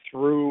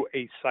through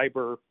a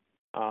cyber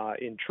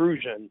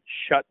intrusion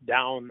shut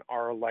down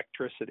our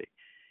electricity?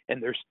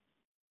 And there's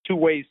two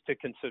ways to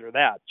consider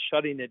that: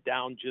 shutting it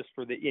down just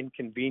for the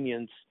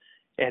inconvenience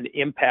and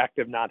impact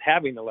of not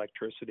having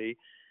electricity.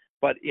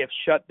 But if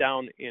shut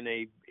down in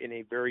a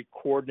very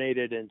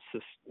coordinated and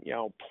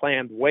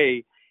planned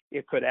way,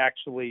 it could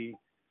actually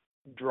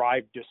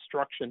drive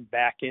destruction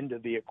back into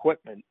the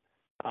equipment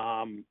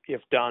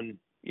if done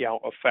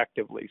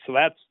effectively. So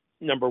that's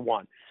number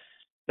one.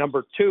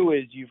 Number two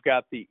is you've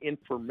got the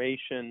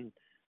information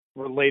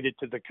related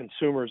to the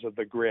consumers of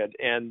the grid,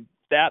 and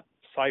that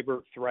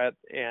cyber threat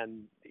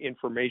and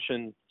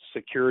information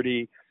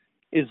security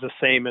is the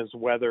same as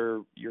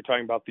whether you're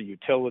talking about the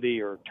utility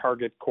or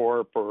Target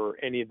Corp or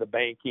any of the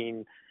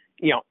banking,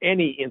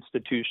 any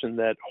institution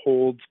that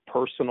holds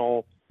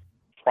personal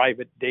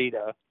private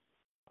data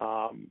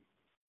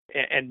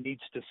and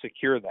needs to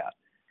secure that.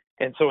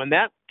 And so in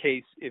that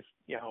case, if,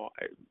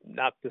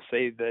 not to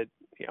say that,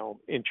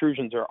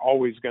 intrusions are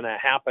always going to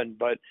happen,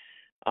 but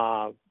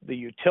the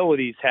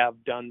utilities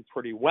have done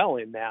pretty well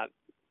in that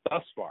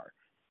thus far.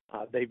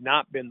 They've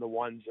not been the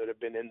ones that have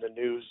been in the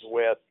news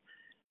with,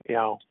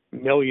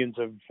 millions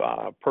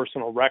of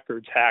personal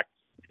records hacked,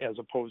 as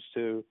opposed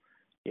to,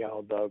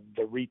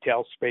 the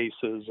retail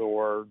spaces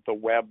or the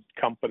web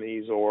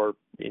companies, or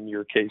in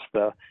your case,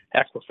 the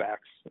Equifax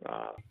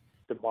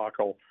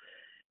debacle.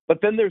 But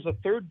then there's a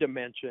third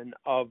dimension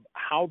of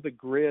how the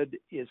grid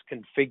is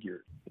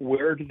configured.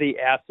 Where do the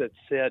assets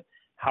sit?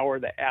 How are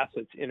the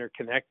assets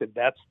interconnected?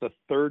 That's the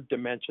third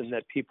dimension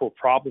that people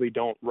probably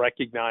don't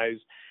recognize,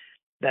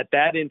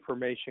 that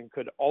information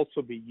could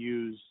also be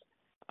used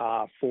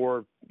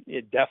for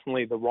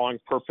definitely the wrong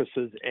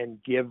purposes, and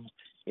give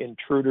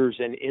intruders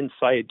an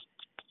insight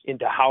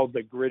into how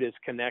the grid is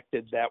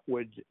connected that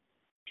would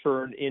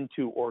turn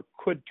into, or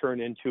could turn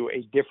into,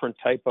 a different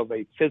type of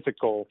a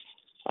physical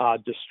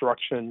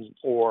destruction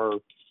or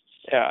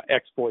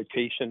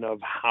exploitation of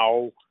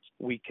how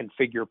we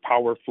configure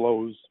power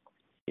flows,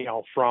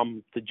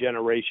 from the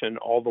generation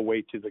all the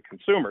way to the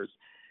consumers.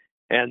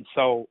 And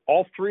so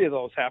all three of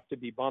those have to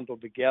be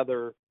bundled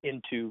together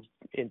into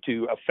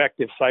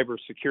effective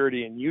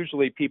cybersecurity. And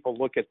usually people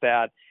look at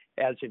that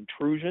as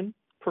intrusion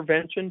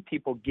prevention,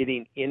 people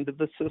getting into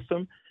the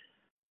system.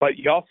 But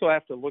you also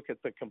have to look at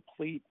the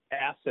complete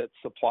asset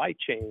supply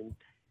chain.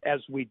 As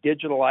we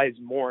digitalize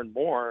more and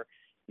more,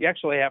 you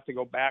actually have to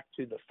go back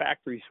to the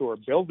factories who are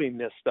building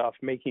this stuff,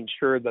 making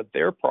sure that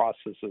their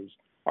processes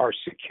are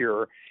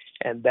secure,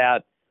 and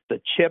that the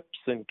chips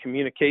and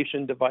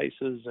communication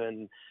devices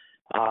and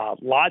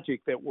logic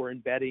that we're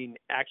embedding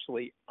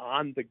actually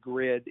on the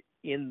grid,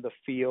 in the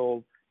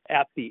field,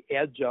 at the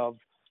edge of,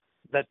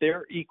 that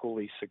they're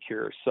equally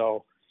secure.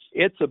 So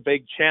it's a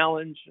big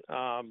challenge.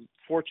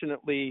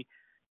 Fortunately,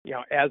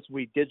 as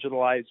we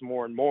digitalize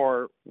more and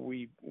more,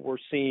 we're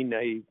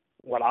seeing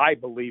what I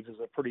believe is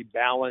a pretty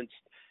balanced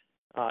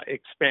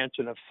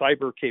expansion of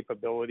cyber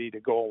capability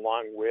to go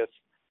along with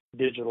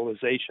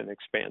digitalization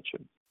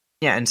expansion.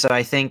 Yeah, and so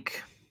I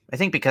think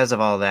because of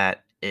all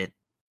that, it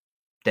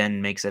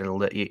then makes it a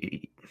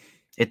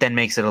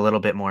little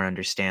bit more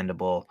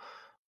understandable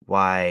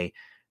why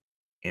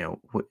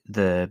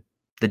the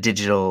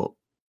digital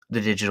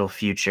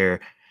future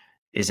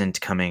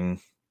isn't coming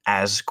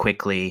as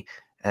quickly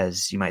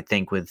as you might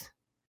think with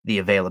the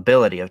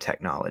availability of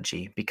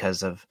technology,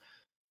 because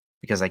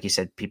like you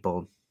said,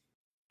 people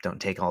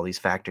don't take all these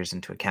factors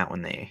into account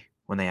when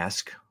they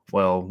ask,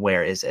 well,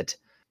 where is it?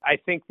 I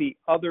think the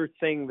other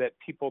thing that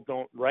people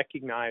don't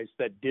recognize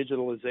that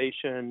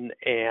digitalization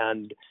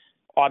and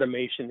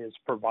automation is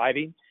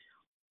providing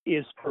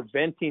is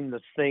preventing the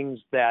things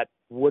that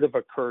would have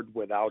occurred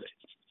without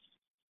it.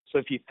 So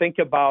if you think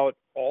about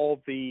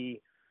all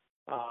the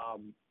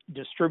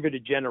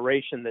distributed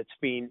generation that's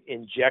being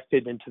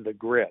injected into the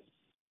grid,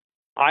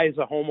 I, as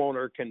a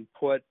homeowner, can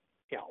put,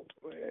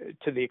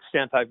 to the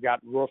extent I've got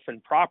roof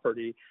and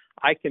property,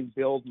 I can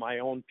build my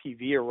own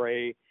PV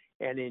array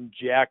and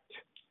inject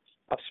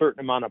a certain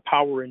amount of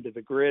power into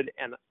the grid,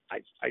 and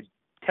I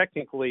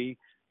technically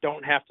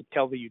don't have to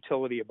tell the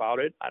utility about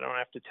it. I don't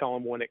have to tell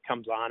them when it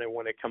comes on and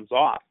when it comes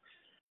off.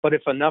 But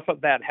if enough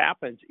of that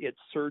happens, it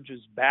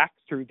surges back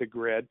through the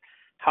grid.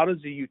 How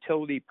does the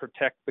utility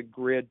protect the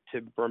grid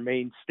to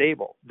remain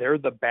stable? They're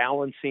the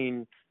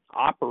balancing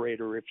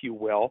operator, if you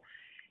will,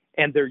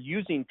 and they're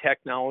using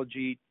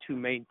technology to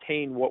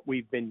maintain what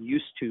we've been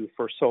used to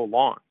for so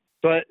long.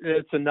 But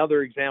it's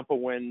another example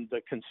when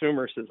the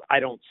consumer says, I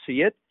don't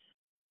see it.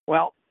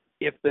 Well,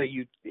 if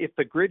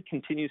the grid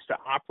continues to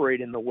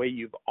operate in the way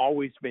you've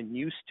always been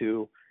used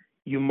to,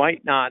 you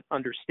might not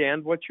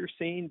understand what you're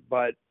seeing,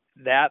 but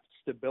that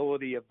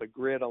stability of the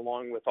grid,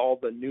 along with all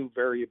the new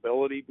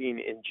variability being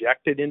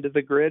injected into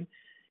the grid,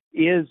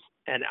 is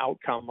an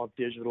outcome of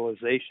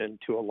digitalization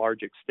to a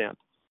large extent.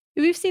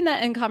 We've seen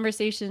that in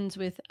conversations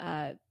with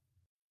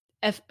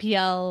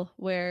FPL,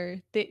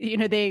 where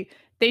they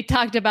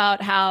talked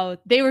about how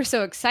they were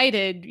so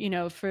excited,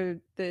 for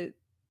the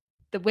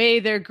way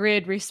their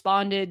grid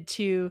responded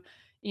to,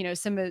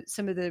 some of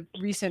the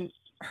recent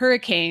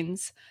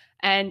hurricanes,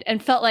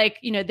 and felt like,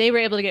 they were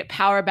able to get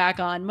power back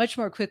on much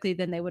more quickly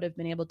than they would have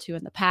been able to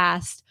in the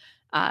past,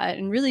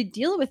 and really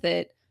deal with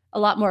it a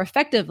lot more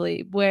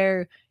effectively,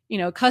 where,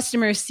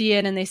 customers see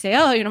it and they say,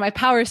 oh, my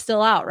power is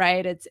still out,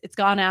 right? It's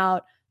gone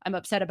out. I'm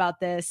upset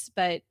about this.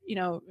 But,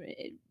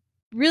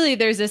 really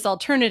there's this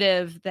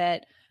alternative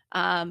that,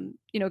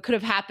 could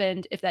have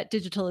happened if that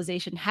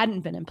digitalization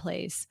hadn't been in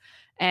place.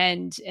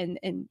 And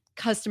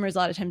customers a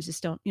lot of times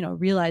just don't,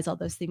 realize all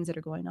those things that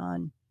are going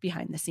on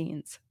behind the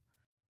scenes.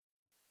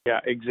 Yeah,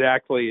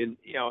 exactly. And,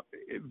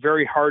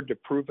 very hard to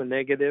prove a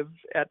negative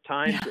at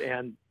times,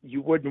 and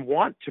you wouldn't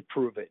want to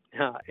prove it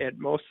at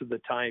most of the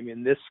time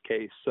in this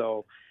case.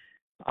 So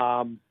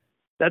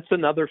that's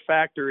another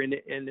factor, and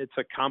it's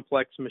a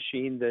complex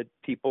machine that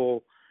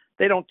people,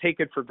 they don't take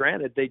it for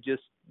granted. They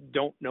just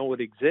don't know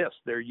it exists.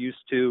 They're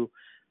used to,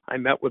 I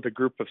met with a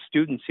group of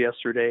students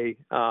yesterday,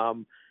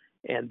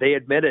 and they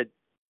admitted,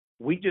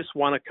 we just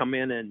want to come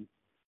in and,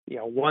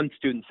 one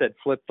student said,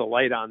 flip the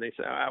light on. They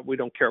said, we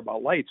don't care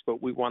about lights,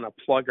 but we want to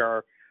plug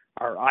our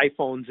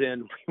iPhones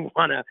in. We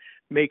want to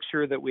make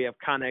sure that we have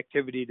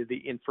connectivity to the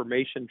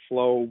information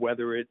flow,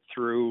 whether it's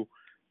through,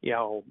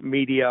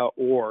 media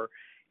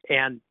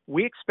and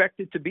we expect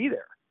it to be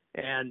there.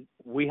 And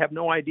we have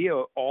no idea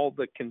all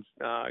the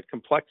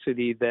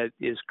complexity that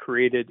is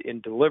created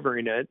in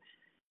delivering it.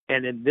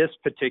 And in this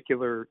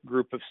particular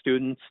group of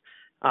students,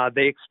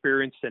 they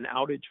experienced an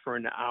outage for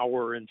an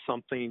hour and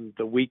something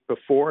the week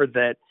before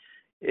that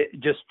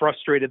it just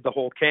frustrated the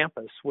whole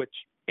campus, which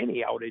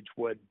any outage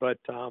would. But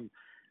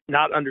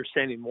not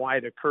understanding why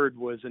it occurred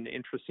was an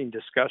interesting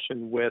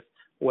discussion with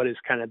what is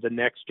kind of the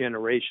next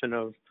generation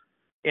of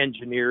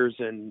engineers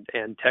and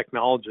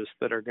technologists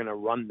that are going to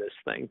run this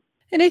thing.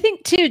 And I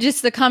think too,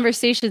 just the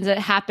conversations that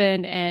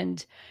happen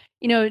and,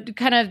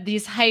 kind of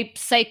these hype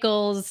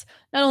cycles,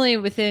 not only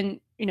within,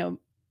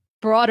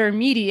 broader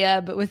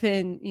media, but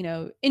within,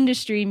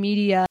 industry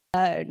media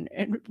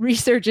and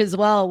research as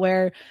well,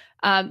 where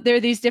there are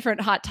these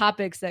different hot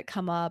topics that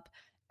come up,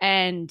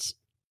 and,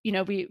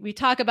 we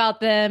talk about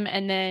them,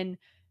 and then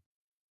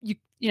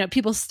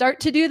people start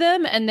to do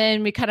them, and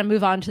then we kind of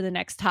move on to the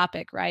next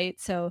topic, right?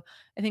 So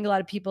I think a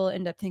lot of people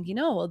end up thinking,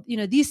 oh,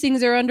 well, these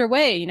things are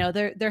underway,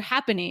 they're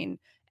happening,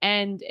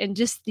 and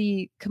just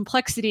the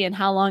complexity and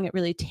how long it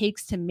really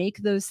takes to make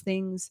those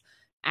things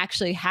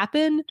actually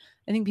happen.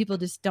 I think people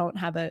just don't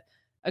have a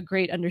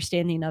great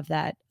understanding of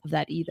that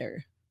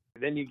either.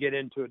 Then you get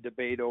into a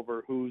debate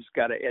over who's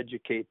got to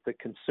educate the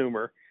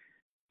consumer,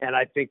 and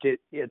I think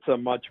it's a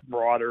much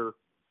broader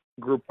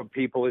group of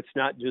people. It's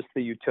not just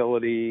the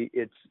utility.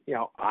 It's,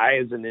 I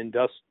as an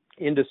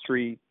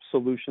industry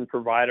solution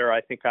provider, I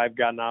think I've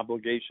got an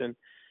obligation.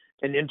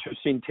 An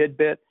interesting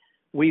tidbit,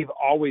 we've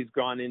always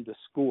gone into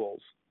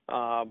schools,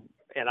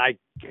 and I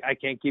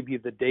can't give you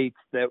the dates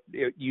that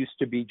it used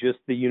to be just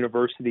the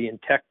university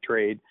and tech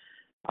trade,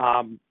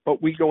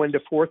 but we go into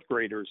fourth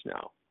graders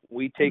now.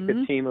 We take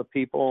a team of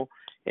people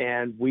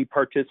and we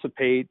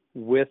participate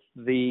with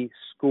the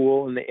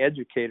school and the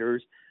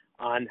educators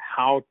on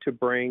how to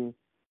bring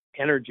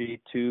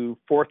energy to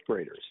fourth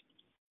graders.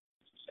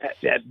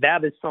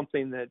 That is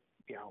something that,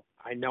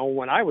 I know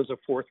when I was a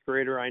fourth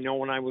grader, I know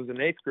when I was an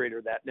eighth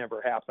grader, that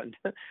never happened.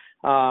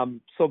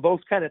 So those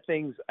kind of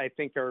things, I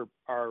think,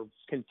 are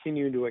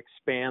continuing to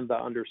expand the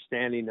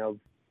understanding of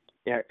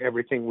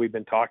everything we've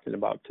been talking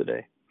about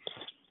today.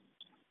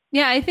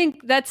 Yeah, I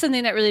think that's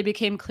something that really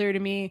became clear to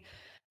me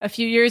a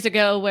few years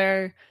ago,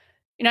 where,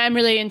 I'm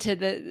really into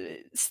the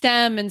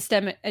STEM and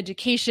STEM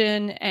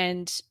education.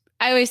 And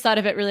I always thought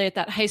of it really at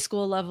that high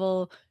school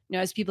level,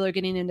 as people are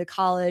getting into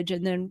college,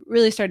 and then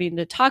really starting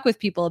to talk with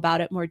people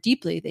about it more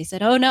deeply. They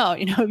said, oh no,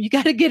 you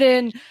got to get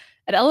in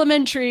at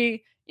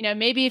elementary,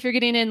 maybe if you're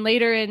getting in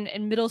later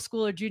in middle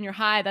school or junior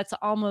high, that's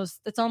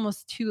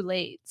almost too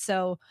late.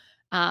 So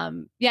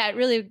it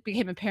really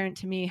became apparent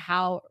to me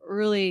how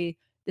early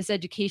this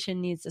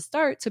education needs to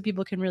start, so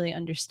people can really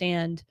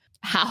understand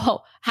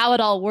how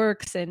it all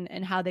works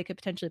and how they could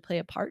potentially play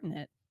a part in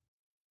it.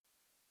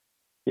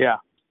 Yeah.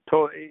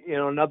 So,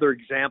 another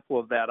example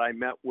of that, I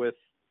met with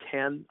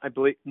 10, I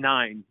believe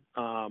 9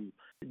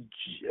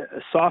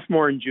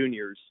 sophomore and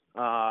juniors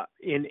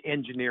in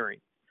engineering.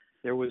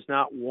 There was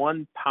not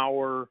one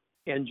power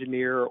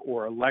engineer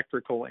or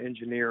electrical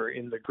engineer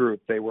in the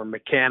group. They were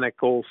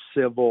mechanical,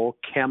 civil,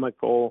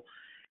 chemical,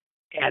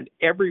 and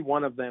every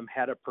one of them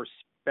had a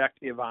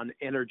perspective on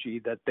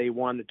energy that they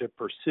wanted to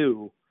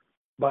pursue,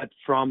 but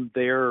from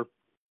their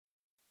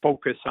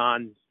focus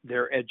on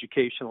their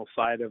educational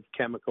side of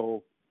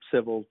chemical,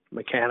 civil,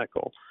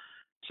 mechanical.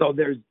 So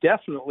there's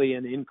definitely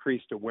an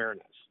increased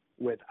awareness.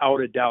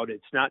 Without a doubt,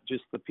 it's not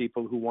just the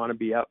people who want to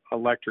be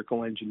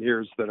electrical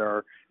engineers that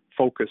are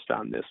focused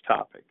on this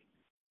topic.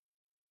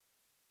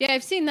 Yeah,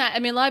 I've seen that. I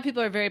mean, a lot of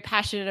people are very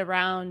passionate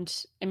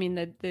around, I mean,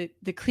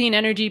 the clean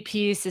energy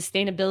piece,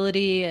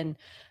 sustainability. And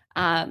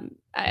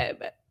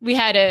we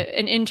had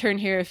an intern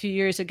here a few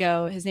years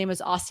ago. His name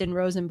was Austin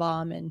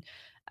Rosenbaum. And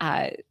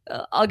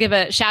I'll give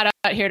a shout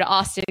out here to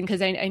Austin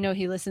because I know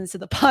he listens to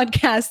the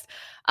podcast.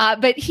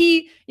 But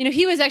he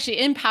was actually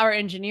in power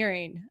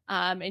engineering,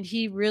 and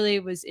he really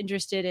was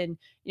interested in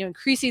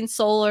increasing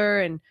solar,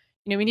 and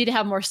we need to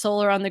have more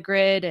solar on the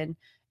grid. And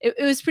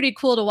it was pretty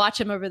cool to watch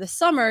him over the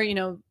summer.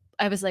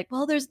 I was like,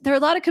 well, there are a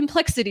lot of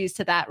complexities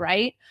to that,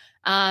 right?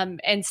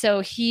 And so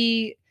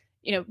he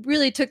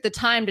really took the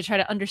time to try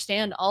to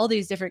understand all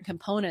these different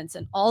components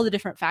and all the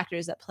different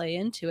factors that play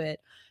into it.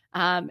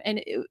 And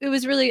it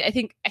was really, I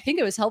think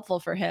it was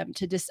helpful for him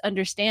to just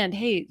understand,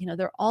 hey,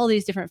 there are all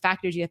these different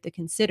factors you have to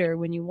consider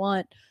when you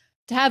want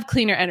to have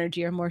cleaner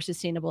energy or more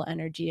sustainable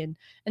energy. And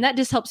that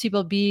just helps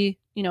people be,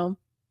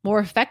 more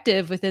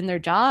effective within their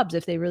jobs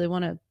if they really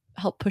want to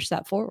help push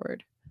that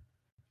forward.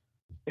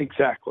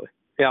 Exactly.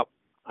 Yep.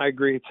 I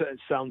agree. It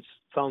sounds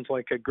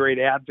like a great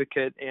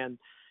advocate, and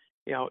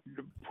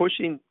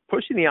pushing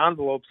the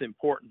envelope is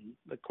important.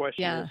 The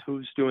question is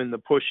who's doing the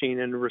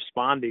pushing and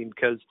responding,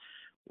 because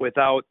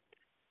without,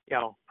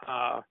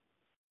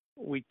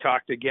 we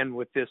talked again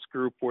with this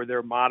group where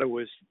their motto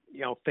is,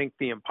 think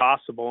the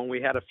impossible. And we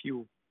had a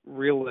few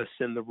realists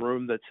in the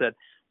room that said,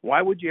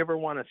 why would you ever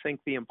want to think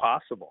the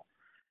impossible?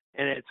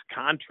 And it's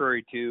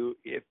contrary to,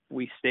 if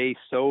we stay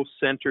so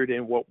centered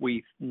in what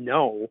we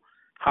know,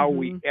 how are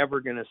we ever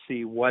going to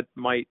see what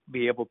might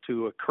be able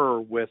to occur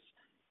with,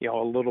 a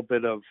little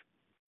bit of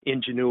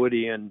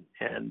ingenuity and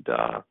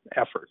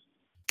effort.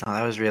 Oh,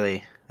 that was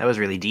really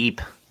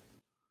deep.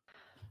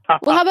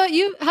 Well, how about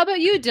you,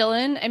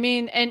 Dylan? I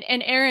mean,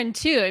 and Aaron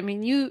too. I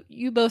mean,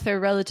 you both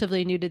are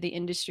relatively new to the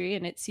industry,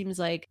 and it seems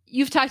like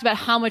you've talked about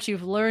how much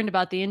you've learned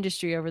about the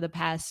industry over the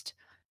past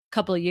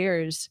couple of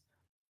years.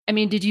 I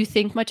mean, did you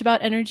think much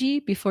about energy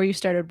before you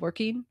started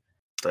working?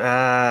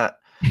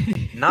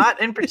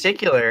 Not in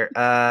particular.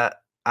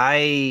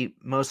 I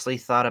mostly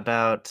thought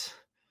about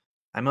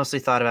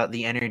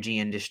the energy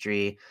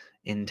industry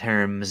in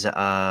terms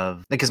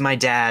of, because my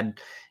dad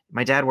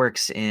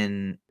works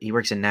in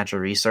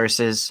natural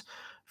resources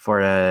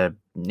for a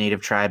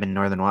native tribe in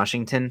northern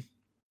Washington.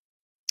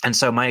 And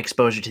so my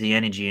exposure to the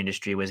energy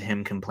industry was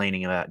him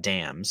complaining about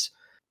dams.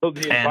 So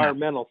the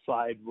environmental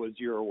side was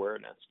your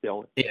awareness,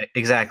 Dylan. Yeah,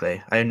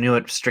 exactly. I knew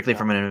it strictly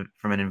from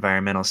an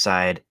environmental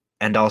side,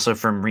 and also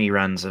from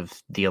reruns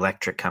of The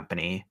Electric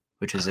Company,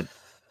 which is a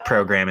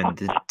program in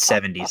the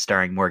 70s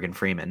starring Morgan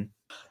Freeman.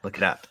 Look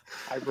it up.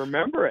 I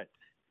remember it.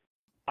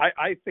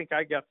 I think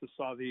I got to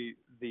saw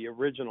the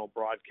original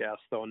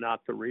broadcast, though, not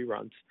the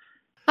reruns.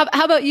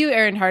 How about you,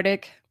 Erin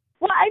Hardick?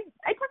 Well,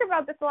 I talk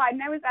about this a lot,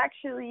 and I was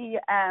actually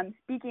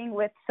speaking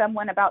with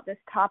someone about this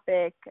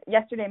topic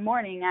yesterday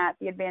morning at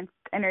the Advanced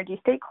Energy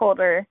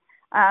Stakeholder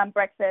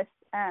breakfast.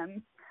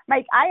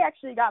 Mike, I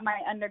actually got my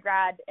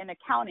undergrad in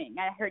accounting.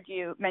 I heard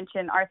you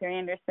mention Arthur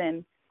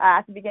Andersen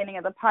at the beginning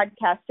of the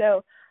podcast.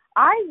 So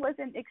I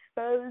wasn't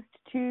exposed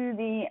to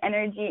the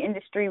energy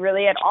industry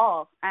really at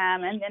all.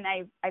 And then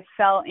I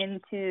fell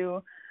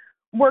into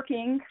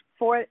working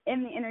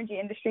in the energy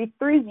industry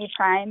through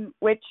Z-Prime,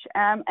 which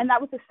and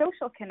that was a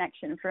social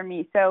connection for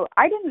me. So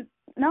I didn't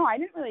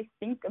really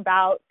think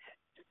about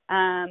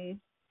I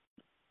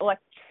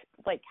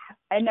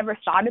never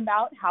thought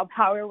about how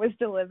power was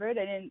delivered.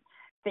 I didn't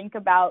think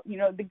about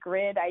the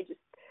grid. I just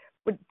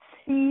would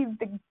see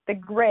the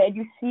grid.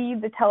 You see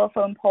the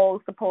telephone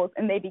poles,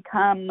 and they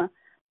become,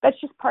 that's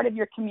just part of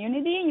your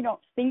community. You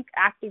don't think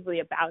actively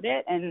about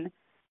it, and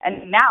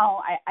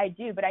now I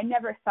do, but I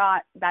never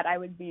thought that I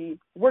would be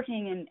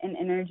working in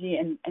energy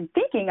and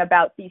thinking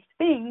about these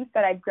things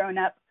that I've grown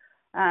up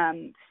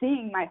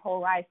seeing my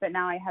whole life, but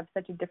now I have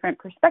such a different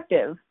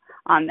perspective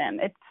on them.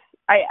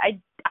 I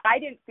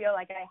didn't feel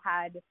like I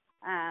had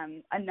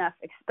enough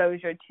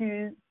exposure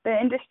to the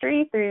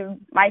industry through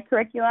my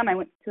curriculum. I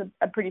went to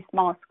a pretty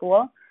small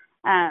school,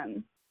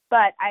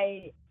 but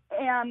I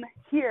am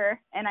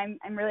here, and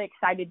I'm really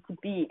excited to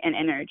be in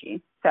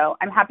energy. So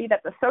I'm happy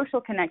that the social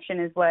connection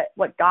is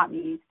what got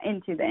me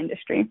into the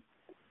industry.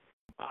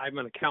 I'm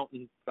an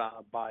accountant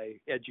by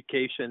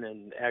education,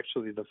 and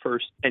actually the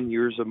first 10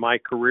 years of my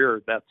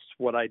career, that's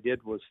what I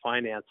did, was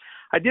finance.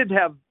 I did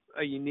have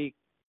a unique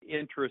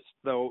interest,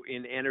 though,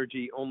 in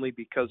energy only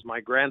because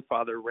my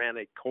grandfather ran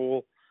a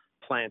coal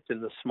plant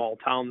in the small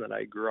town that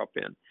I grew up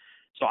in.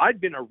 So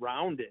I'd been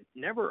around it,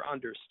 never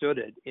understood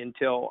it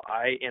until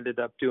I ended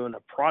up doing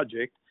a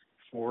project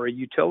for a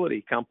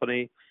utility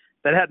company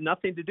that had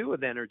nothing to do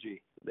with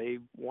energy. They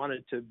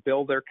wanted to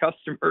bill their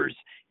customers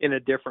in a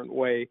different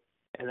way,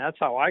 and that's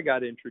how I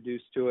got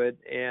introduced to it.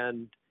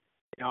 And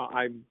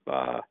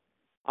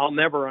I'll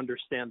never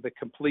understand the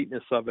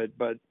completeness of it,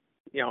 but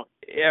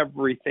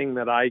everything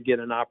that I get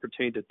an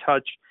opportunity to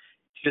touch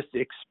just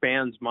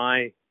expands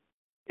my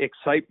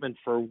excitement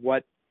for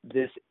what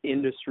this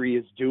industry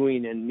is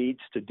doing and needs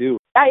to do.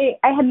 I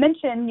had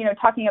mentioned,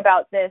 talking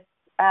about this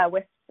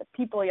with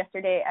people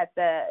yesterday at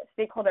the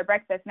stakeholder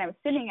breakfast, and I was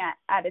sitting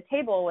at a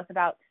table with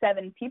about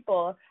 7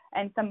 people,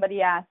 and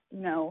somebody asked,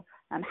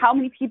 how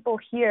many people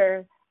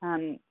here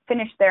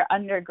finished their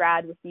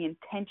undergrad with the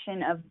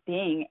intention of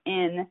being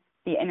in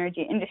the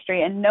energy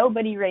industry, and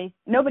nobody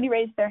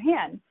raised their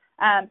hand.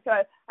 So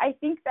I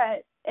think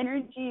that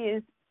energy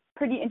is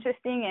pretty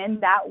interesting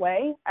in that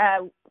way.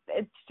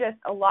 It's just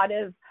a lot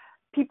of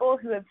people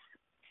who have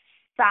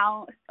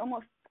found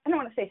almost, I don't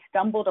want to say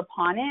stumbled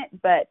upon it,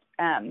 but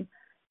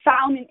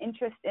found an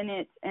interest in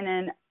it in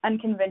an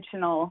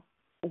unconventional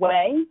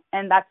way,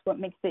 and that's what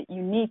makes it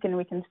unique. And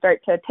we can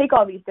start to take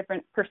all these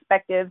different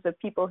perspectives of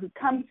people who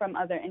come from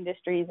other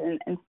industries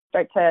and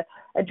start to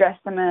address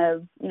some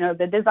of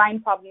the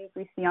design problems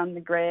we see on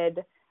the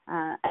grid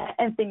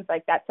and things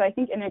like that. So I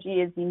think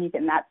energy is unique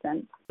in that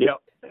sense. Yeah,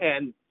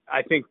 and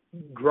I think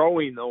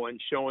growing though and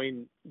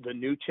showing the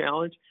new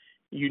challenge,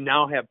 you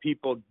now have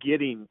people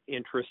getting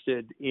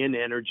interested in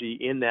energy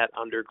in that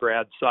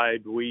undergrad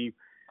side. We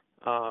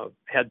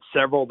had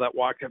several that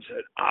walked up and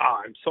said,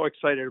 I'm so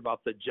excited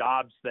about the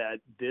jobs that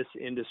this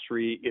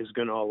industry is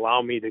going to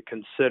allow me to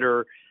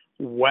consider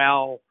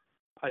while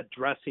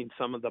addressing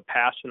some of the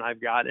passion I've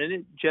got, and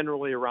it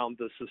generally around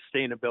the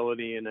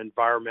sustainability and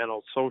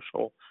environmental,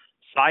 social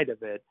side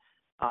of it.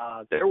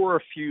 There were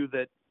a few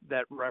that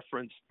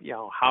referenced,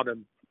 how to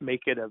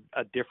make it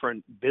a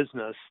different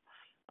business.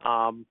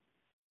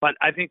 But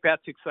I think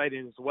that's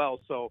exciting as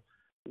well. So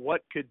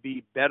what could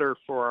be better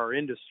for our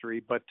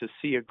industry, but to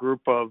see a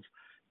group of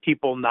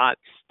people not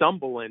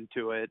stumble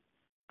into it,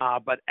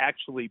 but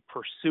actually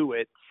pursue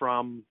it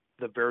from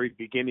the very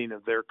beginning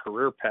of their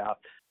career path.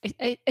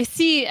 I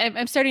see,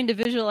 I'm starting to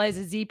visualize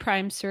a Z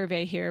Prime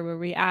survey here where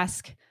we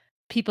ask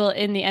people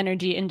in the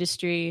energy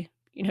industry,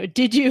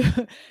 did you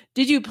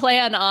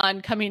plan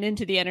on coming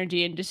into the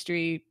energy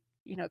industry,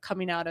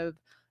 coming out of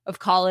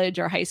college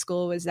or high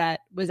school? Was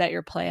that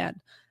your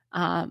plan?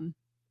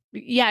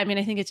 Yeah, I mean,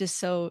 I think it's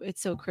so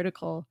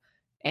critical,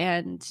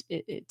 and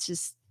it's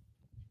just,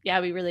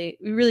 we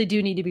really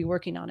do need to be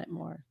working on it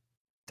more.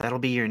 That'll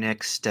be your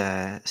next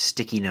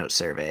sticky note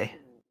survey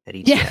at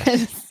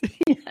ETS.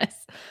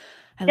 Yes.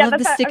 I love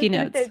the sticky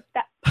notes.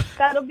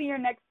 That'll be your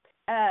next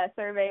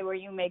survey where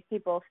you make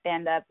people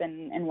stand up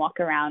and walk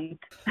around.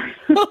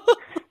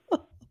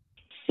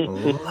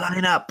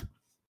 Line up.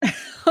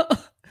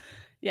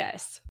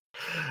 Yes.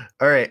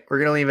 All right, we're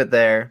going to leave it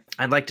there.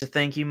 I'd like to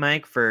thank you,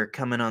 Mike, for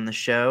coming on the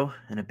show,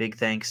 and a big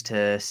thanks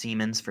to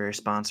Siemens for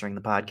sponsoring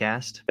the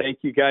podcast. Thank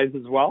you guys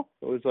as well.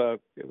 It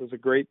was a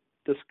great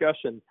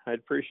discussion. I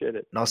appreciate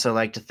it. I'd also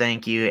like to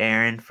thank you,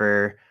 Aaron,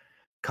 for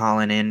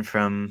calling in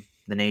from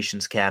the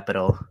nation's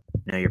capital. I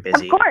know you're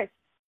busy. Of course.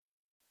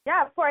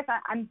 Yeah, of course.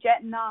 I'm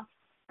jetting off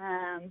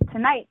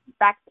tonight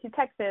back to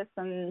Texas,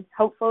 and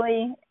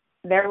hopefully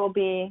there will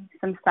be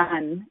some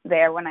sun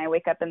there when I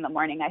wake up in the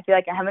morning. I feel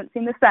like I haven't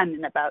seen the sun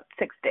in about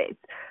 6 days.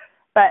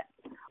 But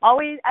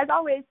as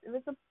always, it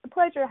was a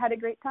pleasure. I had a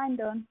great time,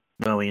 Dylan.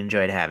 Well, we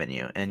enjoyed having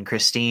you. And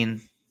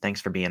Christine, thanks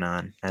for being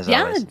on, as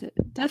always. Yeah,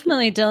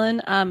 definitely,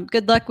 Dylan.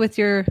 Good luck with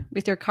your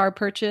car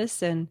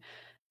purchase, and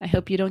I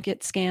hope you don't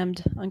get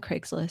scammed on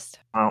Craigslist.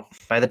 Well,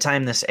 by the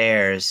time this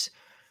airs,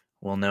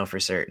 we'll know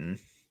for certain.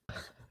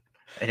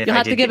 And if You'll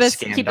have to keep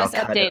us I'll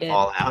cut updated. it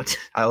all out.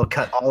 I'll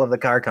cut all of the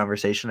car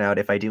conversation out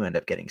if I do end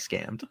up getting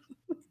scammed,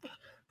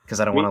 because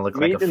I don't want to look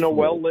like a fool. Meet in a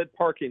well-lit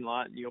parking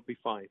lot, and you'll be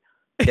fine.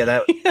 Yeah,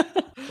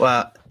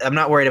 well, I'm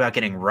not worried about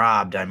getting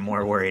robbed. I'm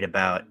more worried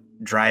about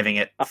driving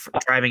it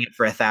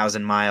for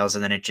 1,000 miles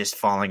and then it just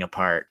falling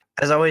apart.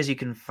 As always, you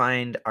can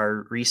find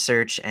our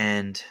research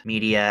and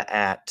media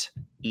at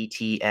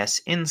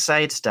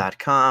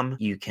etsinsights.com.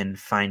 You can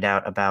find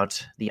out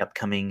about the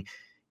upcoming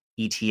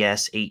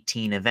ETS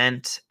 18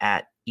 event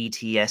at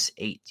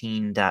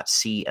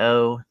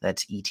ets18.co.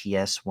 That's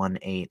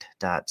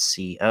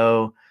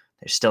ets18.co.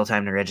 There's still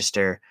time to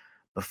register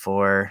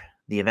before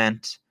the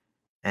event,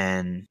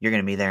 and you're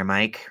going to be there,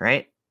 Mike,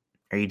 right?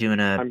 Are you doing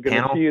a panel? I'm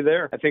going to see you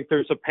there. I think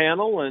there's a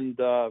panel and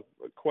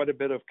quite a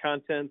bit of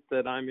content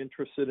that I'm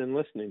interested in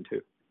listening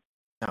to.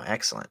 Oh,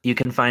 excellent. You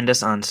can find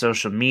us on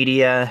social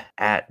media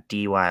at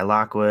DY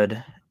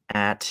Lockwood,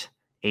 at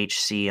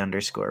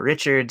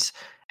HC_Richards,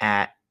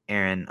 at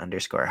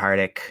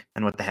Aaron_Hardick,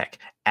 and what the heck,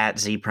 at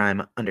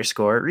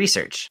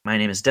Z_Research. My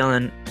name is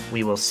Dylan.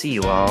 We will see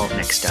you all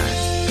next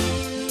time.